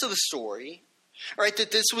the rest of the story, right,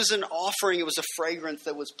 that this was an offering, it was a fragrance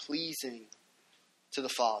that was pleasing to the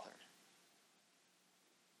Father.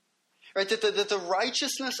 Right, that the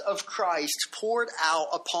righteousness of Christ poured out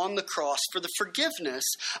upon the cross for the forgiveness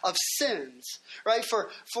of sins, right, for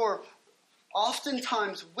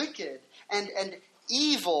oftentimes wicked and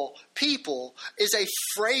evil people is a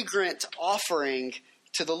fragrant offering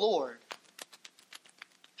to the Lord.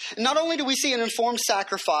 Not only do we see an informed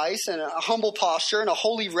sacrifice and a humble posture and a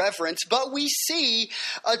holy reverence, but we see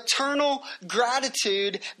eternal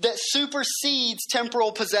gratitude that supersedes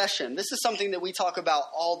temporal possession. This is something that we talk about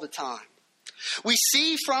all the time. We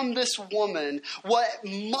see from this woman what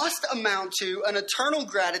must amount to an eternal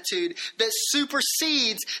gratitude that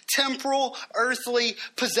supersedes temporal, earthly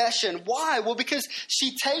possession. Why? Well, because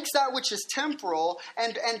she takes that which is temporal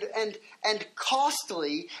and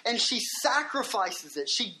costly, and she sacrifices it.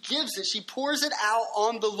 She gives it. She pours it out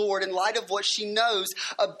on the Lord in light of what she knows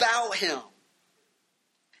about Him.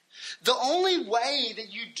 The only way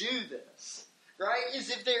that you do this, right,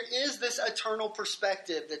 is if there is this eternal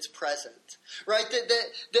perspective that's present, right,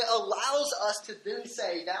 that allows us to then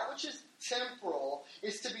say that which is temporal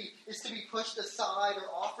is to be pushed aside or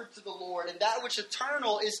offered to the Lord, and that which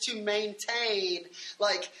eternal is to maintain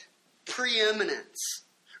like preeminence,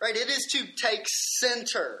 right? It is to take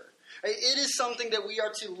center. Right? It is something that we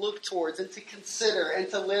are to look towards and to consider and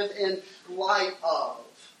to live in light of.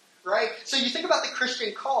 Right? So you think about the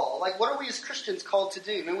Christian call. Like, what are we as Christians called to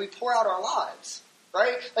do? Man, we pour out our lives.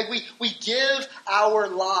 Right? Like, we give our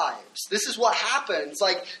lives. This is what happens,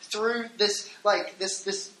 like, through this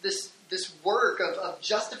work of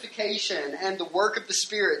justification and the work of the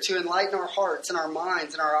Spirit to enlighten our hearts and our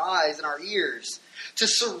minds and our eyes and our ears, to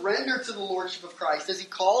surrender to the Lordship of Christ as He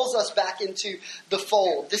calls us back into the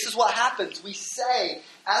fold. This is what happens. We say,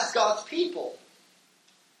 as God's people,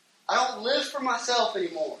 I don't live for myself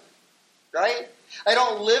anymore. Right? I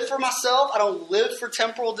don't live for myself. I don't live for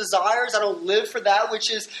temporal desires. I don't live for that which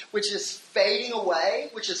is fading away,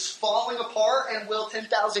 which is falling apart and will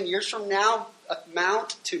 10,000 years from now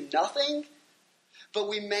amount to nothing. But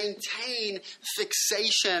we maintain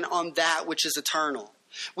fixation on that which is eternal.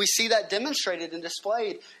 We see that demonstrated and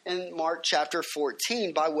displayed in Mark chapter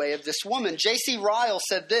 14 by way of this woman. J.C. Ryle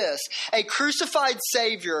said this: a crucified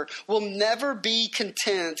Savior will never be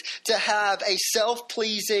content to have a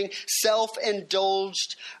self-pleasing,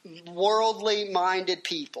 self-indulged, worldly-minded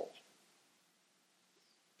people.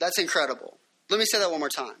 That's incredible. Let me say that one more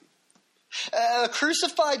time. A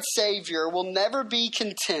crucified Savior will never be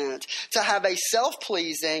content to have a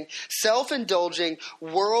self-pleasing, self-indulging,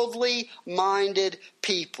 worldly-minded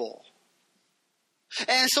people.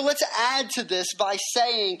 And so let's add to this by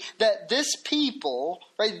saying that this people,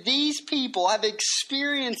 right, these people having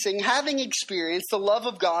experienced the love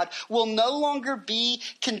of God, will no longer be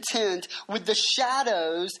content with the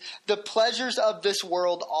shadows the pleasures of this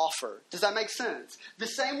world offer. Does that make sense? The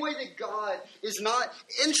same way that God is not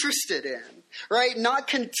interested in, right, not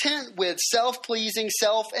content with self-pleasing,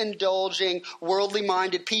 self-indulging,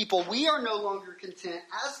 worldly-minded people, we are no longer content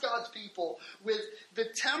as God's people with the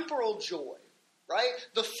temporal joy. Right?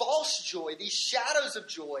 The false joy, these shadows of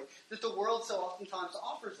joy that the world so oftentimes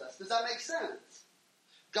offers us. Does that make sense?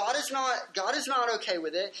 God is not okay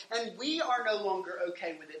with it, and we are no longer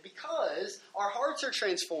okay with it because our hearts are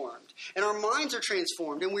transformed and our minds are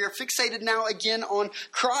transformed, and we are fixated now again on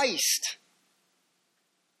Christ.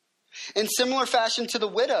 In similar fashion to the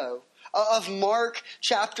widow of Mark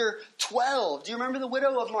chapter 12. Do you remember the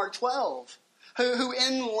widow of Mark 12? Who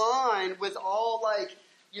in line with all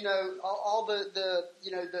all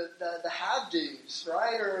the have-dos,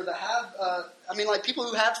 right? Or the people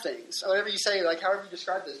who have things, or whatever you say, however you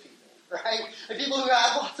describe those people, right? The people who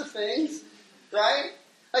have lots of things, right?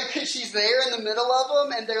 She's there in the middle of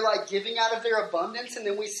them, and they're giving out of their abundance, and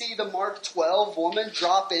then we see the Mark 12 woman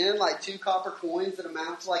drop in 2 copper coins that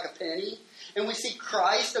amount to a penny, and we see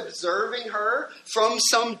Christ observing her from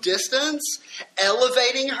some distance,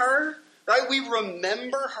 elevating her, right? We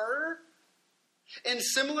remember her. In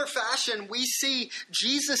similar fashion, we see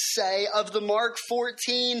Jesus say of the Mark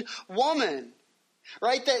 14 woman,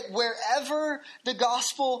 right, that wherever the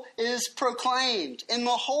gospel is proclaimed in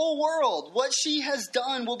the whole world, what she has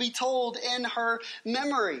done will be told in her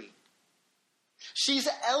memory. She's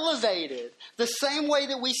elevated the same way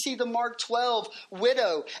that we see the Mark 12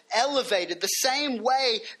 widow elevated, the same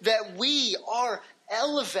way that we are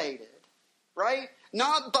elevated, right?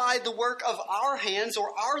 Not by the work of our hands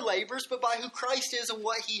or our labors, but by who Christ is and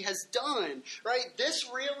what he has done, right? This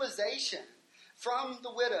realization from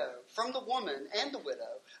the woman and the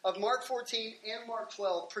widow of Mark 14 and Mark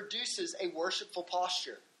 12 produces a worshipful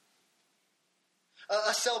posture.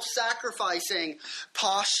 A self-sacrificing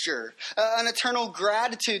posture, an eternal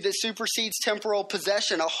gratitude that supersedes temporal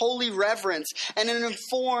possession, a holy reverence, and an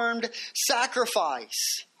informed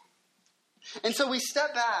sacrifice. And so we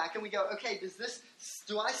step back and we go, okay,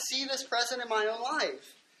 do I see this present in my own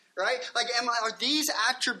life? Right? Are these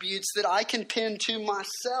attributes that I can pin to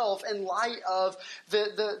myself in light of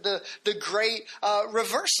the great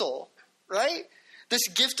reversal, right? This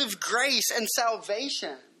gift of grace and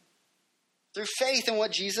salvation through faith in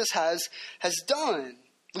what Jesus has done.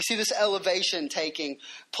 We see this elevation taking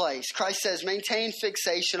place. Christ says, maintain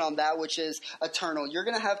fixation on that which is eternal. You're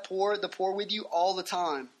going to have the poor with you all the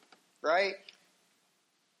time. Right?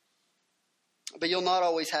 But you'll not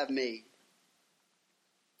always have me.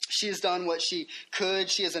 She has done what she could.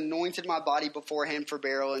 She has anointed my body beforehand for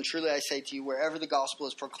burial. And truly I say to you, wherever the gospel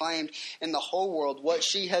is proclaimed in the whole world, what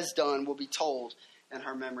she has done will be told in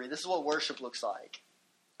her memory. This is what worship looks like.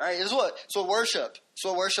 All right? This is what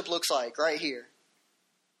worship looks like right here.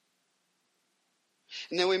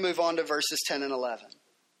 And then we move on to verses 10 and 11.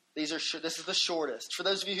 This is the shortest. For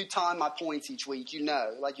those of you who time my points each week, you're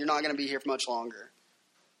not going to be here for much longer.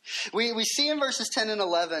 We see in verses 10 and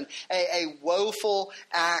 11 a woeful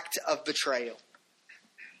act of betrayal.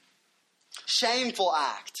 Shameful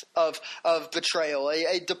act of betrayal.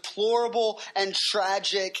 A deplorable and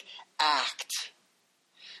tragic act.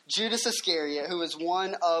 Judas Iscariot, who is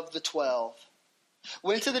one of the 12,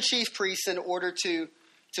 went to the chief priests in order to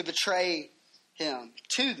betray him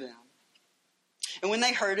to them. And when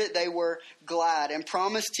they heard it, they were glad and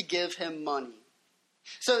promised to give him money.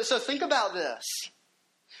 So think about this,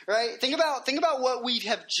 right? Think about what we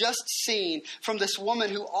have just seen from this woman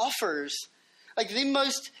who offers the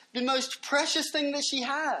most precious thing that she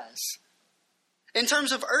has in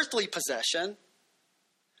terms of earthly possession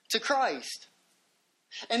to Christ.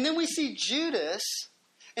 And then we see Judas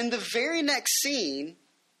in the very next scene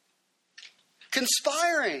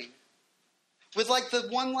conspiring with the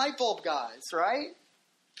one light bulb guys, right?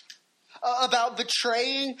 About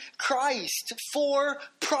betraying Christ for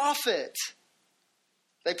profit.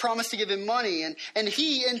 They promised to give him money, and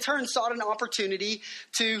he in turn sought an opportunity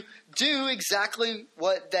to do exactly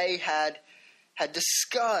what they had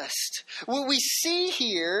discussed. What we see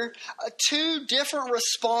here, 2 different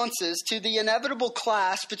responses to the inevitable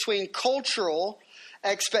clash between cultural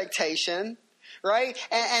expectation, right,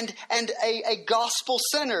 and a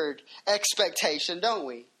gospel-centered expectation, don't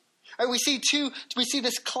we? Right, we see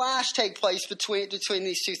this clash take place between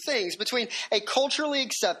these two things, between a culturally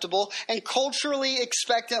acceptable and culturally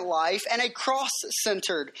expectant life and a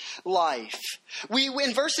cross-centered life.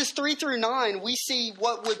 In verses 3 through 9, we see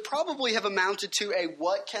what would probably have amounted to a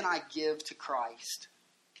 "what can I give to Christ?"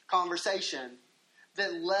 conversation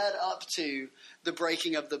that led up to the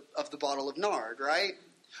breaking of the bottle of nard, right?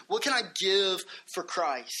 What can I give for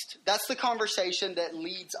Christ? That's the conversation that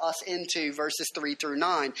leads us into verses 3 through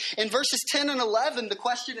 9. In verses 10 and 11, the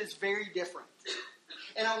question is very different.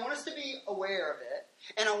 And I want us to be aware of it,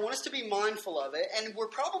 and I want us to be mindful of it, and we're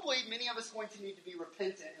probably, many of us, going to need to be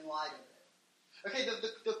repentant in light of it. Okay,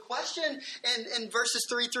 the question in verses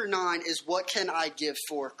 3 through 9 is, what can I give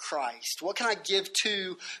for Christ? What can I give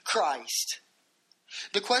to Christ?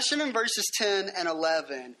 The question in verses 10 and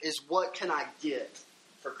 11 is, what can I get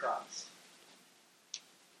for Christ?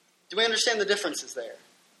 Do we understand the differences there?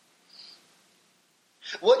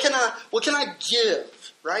 What can I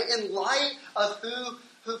give, right? In light of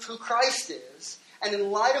who Christ is, and in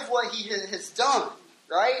light of what He has done,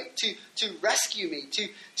 right? To rescue me, to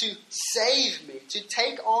save me, to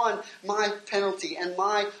take on my penalty and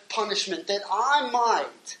my punishment, that I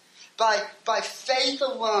might, by faith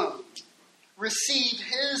alone, receive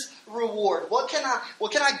His reward. What can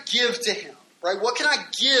I give to Him? Right? What can I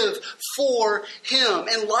give for Him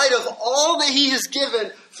in light of all that He has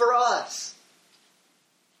given for us?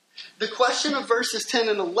 The question of verses 10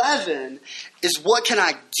 and 11 is, what can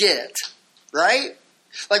I get? Right?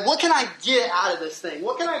 Like, what can I get out of this thing?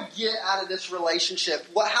 What can I get out of this relationship?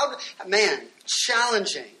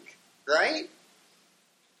 Challenging, right?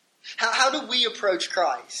 How do we approach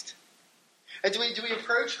Christ? And do we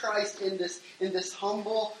approach Christ in this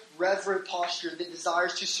humble, reverent posture that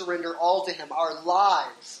desires to surrender all to Him, our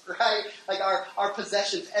lives, right? Like our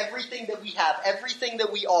possessions, everything that we have, everything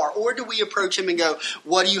that we are? Or do we approach Him and go,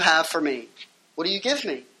 what do you have for me? What do you give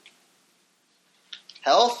me?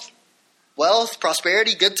 Health, wealth,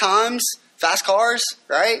 prosperity, good times, fast cars,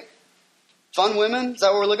 right? Fun women, is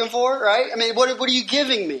that what we're looking for, right? I mean, what are you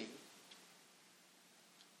giving me?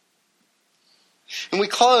 And we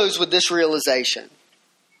close with this realization.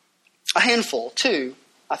 A handful, 2,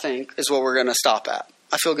 I think, is what we're going to stop at.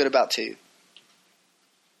 I feel good about 2.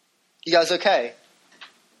 You guys okay?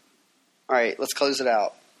 All right, let's close it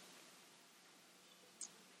out.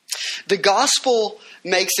 The gospel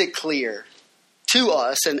makes it clear to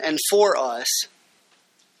us and for us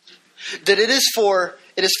that it is for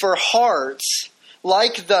hearts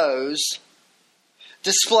like those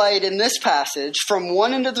displayed in this passage from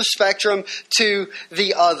one end of the spectrum to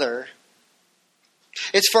the other.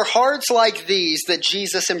 It's for hearts like these that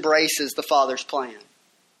Jesus embraces the Father's plan.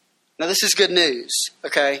 Now, this is good news,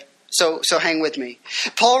 okay? So hang with me.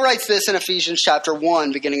 Paul writes this in Ephesians chapter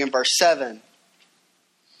 1, beginning in verse 7.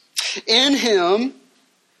 In Him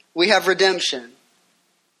we have redemption.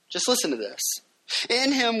 Just listen to this.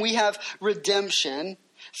 In Him we have redemption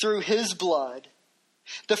through His blood,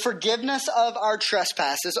 the forgiveness of our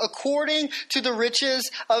trespasses, according to the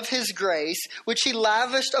riches of His grace, which He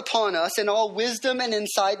lavished upon us in all wisdom and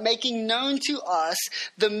insight, making known to us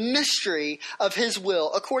the mystery of His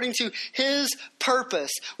will, according to His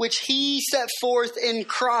purpose, which He set forth in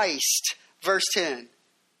Christ, verse 10,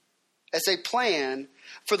 as a plan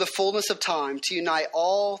for the fullness of time, to unite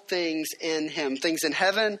all things in Him, things in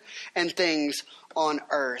heaven and things on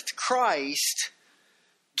earth. Christ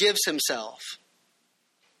gives Himself.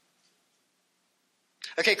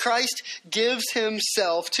 Okay, Christ gives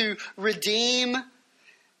Himself to redeem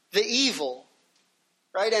the evil,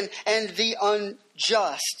 right, and the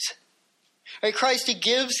unjust. Right, Christ, He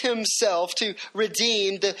gives Himself to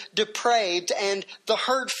redeem the depraved and the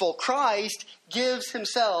hurtful. Christ gives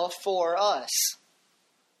Himself for us.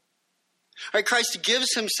 Right, Christ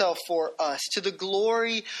gives Himself for us to the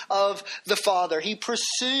glory of the Father. He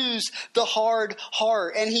pursues the hard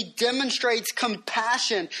heart, and He demonstrates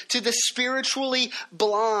compassion to the spiritually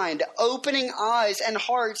blind, opening eyes and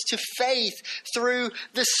hearts to faith through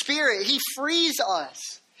the Spirit. He frees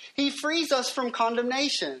us. He frees us from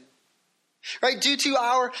condemnation. Right, due to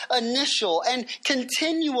our initial and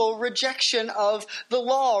continual rejection of the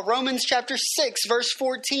law. Romans chapter 6, verse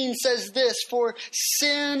 14 says this, for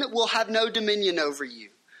sin will have no dominion over you.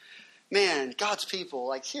 Man, God's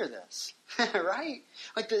people, hear this, right?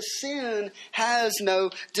 That sin has no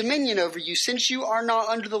dominion over you, since you are not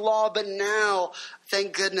under the law, but now,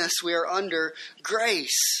 thank goodness, we are under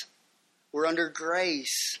grace. We're under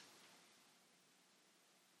grace.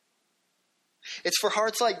 It's for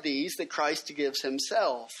hearts like these that Christ gives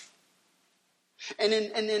Himself. And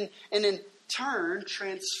in turn,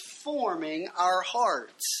 transforming our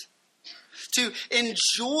hearts. to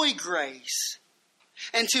enjoy grace,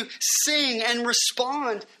 and to sing and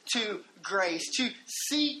respond to grace, to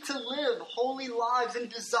seek to live holy lives and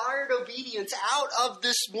desired obedience out of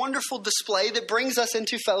this wonderful display that brings us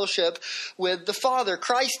into fellowship with the Father,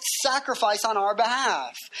 Christ's sacrifice on our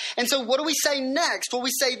behalf. And so what do we say next? Well,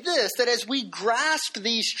 we say this, that as we grasp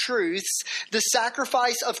these truths, the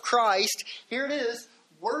sacrifice of Christ, here it is,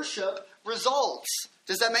 worship results.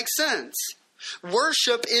 Does that make sense?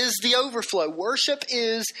 Worship is the overflow. Worship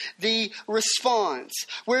is the response.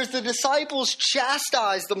 Whereas the disciples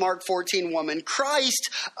chastise the Mark 14 woman,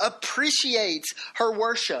 Christ appreciates her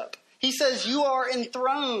worship. He says, you are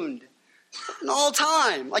enthroned all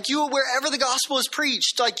time. Like you, wherever the gospel is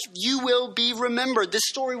preached, like you will be remembered. This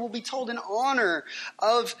story will be told in honor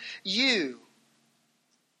of you.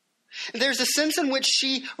 There's a sense in which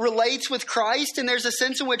she relates with Christ, and there's a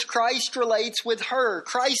sense in which Christ relates with her.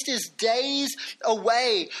 Christ is days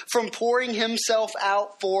away from pouring himself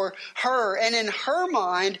out for her. And in her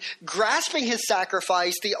mind, grasping his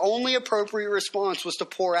sacrifice, the only appropriate response was to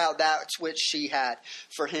pour out that which she had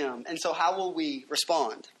for him. And so how will we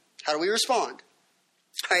respond? How do we respond?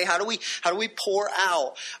 Right, how do we pour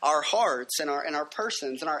out our hearts and our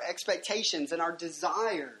persons and our expectations and our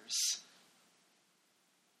desires?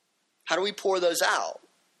 How do we pour those out?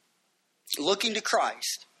 Looking to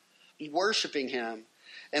Christ, worshiping him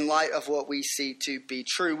in light of what we see to be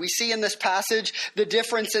true. We see in this passage the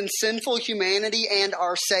difference in sinful humanity and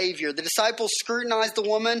our Savior. The disciples scrutinize the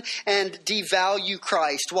woman and devalue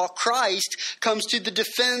Christ, while Christ comes to the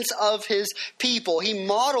defense of his people. He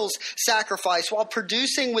models sacrifice while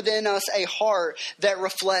producing within us a heart that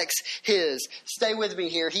reflects his. Stay with me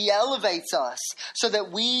here. He elevates us so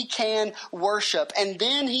that we can worship. And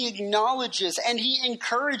then he acknowledges and he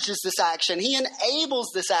encourages this action. He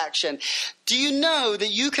enables this action. Do you know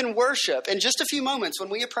that you can worship in just a few moments when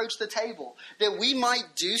we approach the table, that we might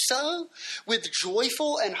do so with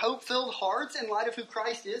joyful and hope-filled hearts in light of who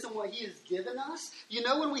Christ is and what he has given us? You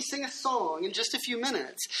know, when we sing a song in just a few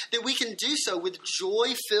minutes, that we can do so with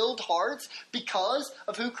joy-filled hearts because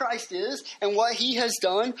of who Christ is and what he has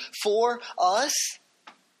done for us?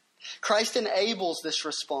 Christ enables this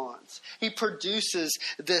response. He produces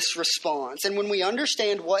this response. And when we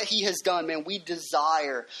understand what he has done, man, we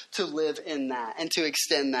desire to live in that and to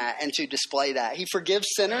extend that and to display that. He forgives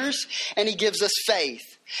sinners and he gives us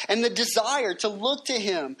faith and the desire to look to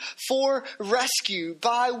him for rescue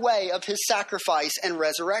by way of his sacrifice and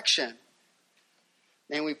resurrection.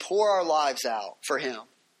 Man, we pour our lives out for him.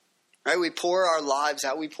 Right? We pour our lives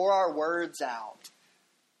out. We pour our words out.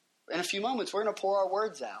 In a few moments, we're going to pour our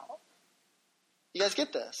words out. You guys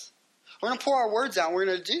get this? We're going to pour our words out, and we're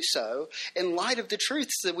going to do so in light of the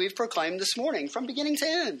truths that we've proclaimed this morning from beginning to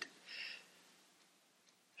end.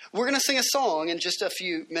 We're going to sing a song in just a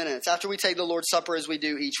few minutes after we take the Lord's Supper as we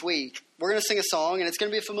do each week. We're going to sing a song, and it's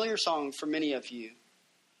going to be a familiar song for many of you.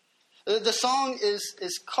 The song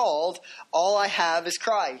is called All I Have is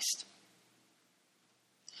Christ.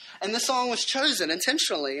 And this song was chosen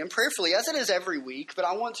intentionally and prayerfully, as it is every week, but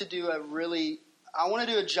I want to do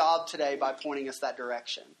a job today by pointing us that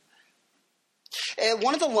direction. And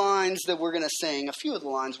one of the lines that we're going to sing, a few of the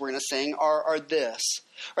lines we're going to sing are this.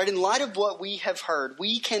 Right? In light of what we have heard,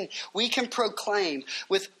 we can proclaim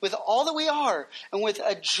with all that we are and with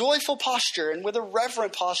a joyful posture and with a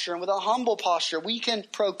reverent posture and with a humble posture, we can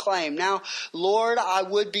proclaim, now, Lord, I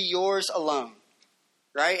would be yours alone.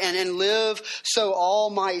 Right? And live so all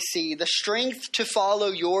might see. The strength to follow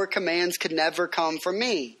your commands could never come from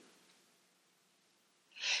me.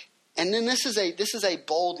 And then this is a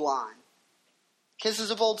bold line. This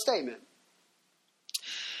is a bold statement.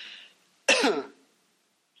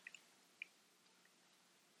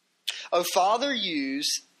 Oh, Father, use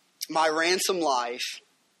my ransom life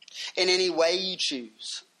in any way you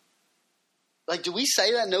choose. Like, do we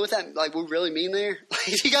say that? Know what that, like, we really mean there? Like,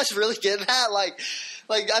 do you guys really get that? Like,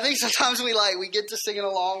 I think sometimes we get to singing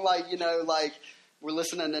along, like, you know, like we're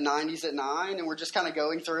listening to 90s at 9 and we're just kind of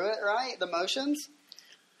going through it, right? The motions.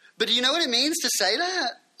 But do you know what it means to say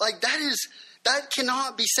that? Like, that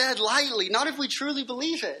cannot be said lightly. Not if we truly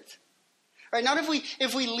believe it. Right? Not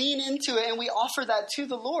if we lean into it and we offer that to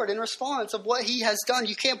the Lord in response of what he has done.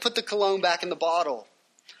 You can't put the cologne back in the bottle.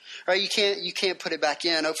 Right? You can't put it back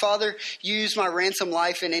in. Oh, Father, use my ransom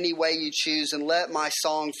life in any way you choose, and let my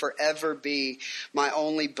song forever be my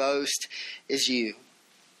only boast is you.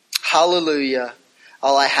 Hallelujah.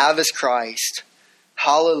 All I have is Christ.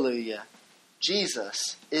 Hallelujah.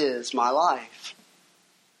 Jesus is my life.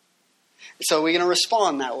 So we're going to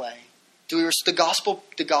respond that way. The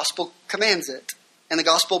gospel commands it. And the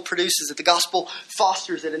gospel produces it. The gospel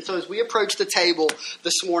fosters it. And so as we approach the table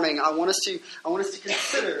this morning, I want us to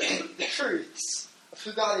consider the truths of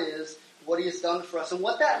who God is, what He has done for us, and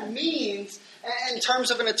what that means in terms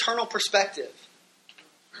of an eternal perspective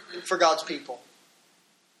for God's people.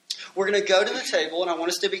 We're going to go to the table, and I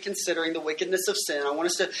want us to be considering the wickedness of sin. I want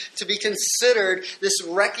us to be considered this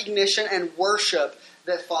recognition and worship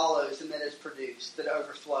that follows and that is produced, that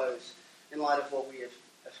overflows in light of what we have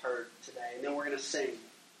heard today. And then we're going to sing.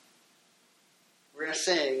 We're going to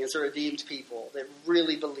sing as a redeemed people that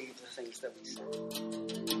really believe the things that we sing.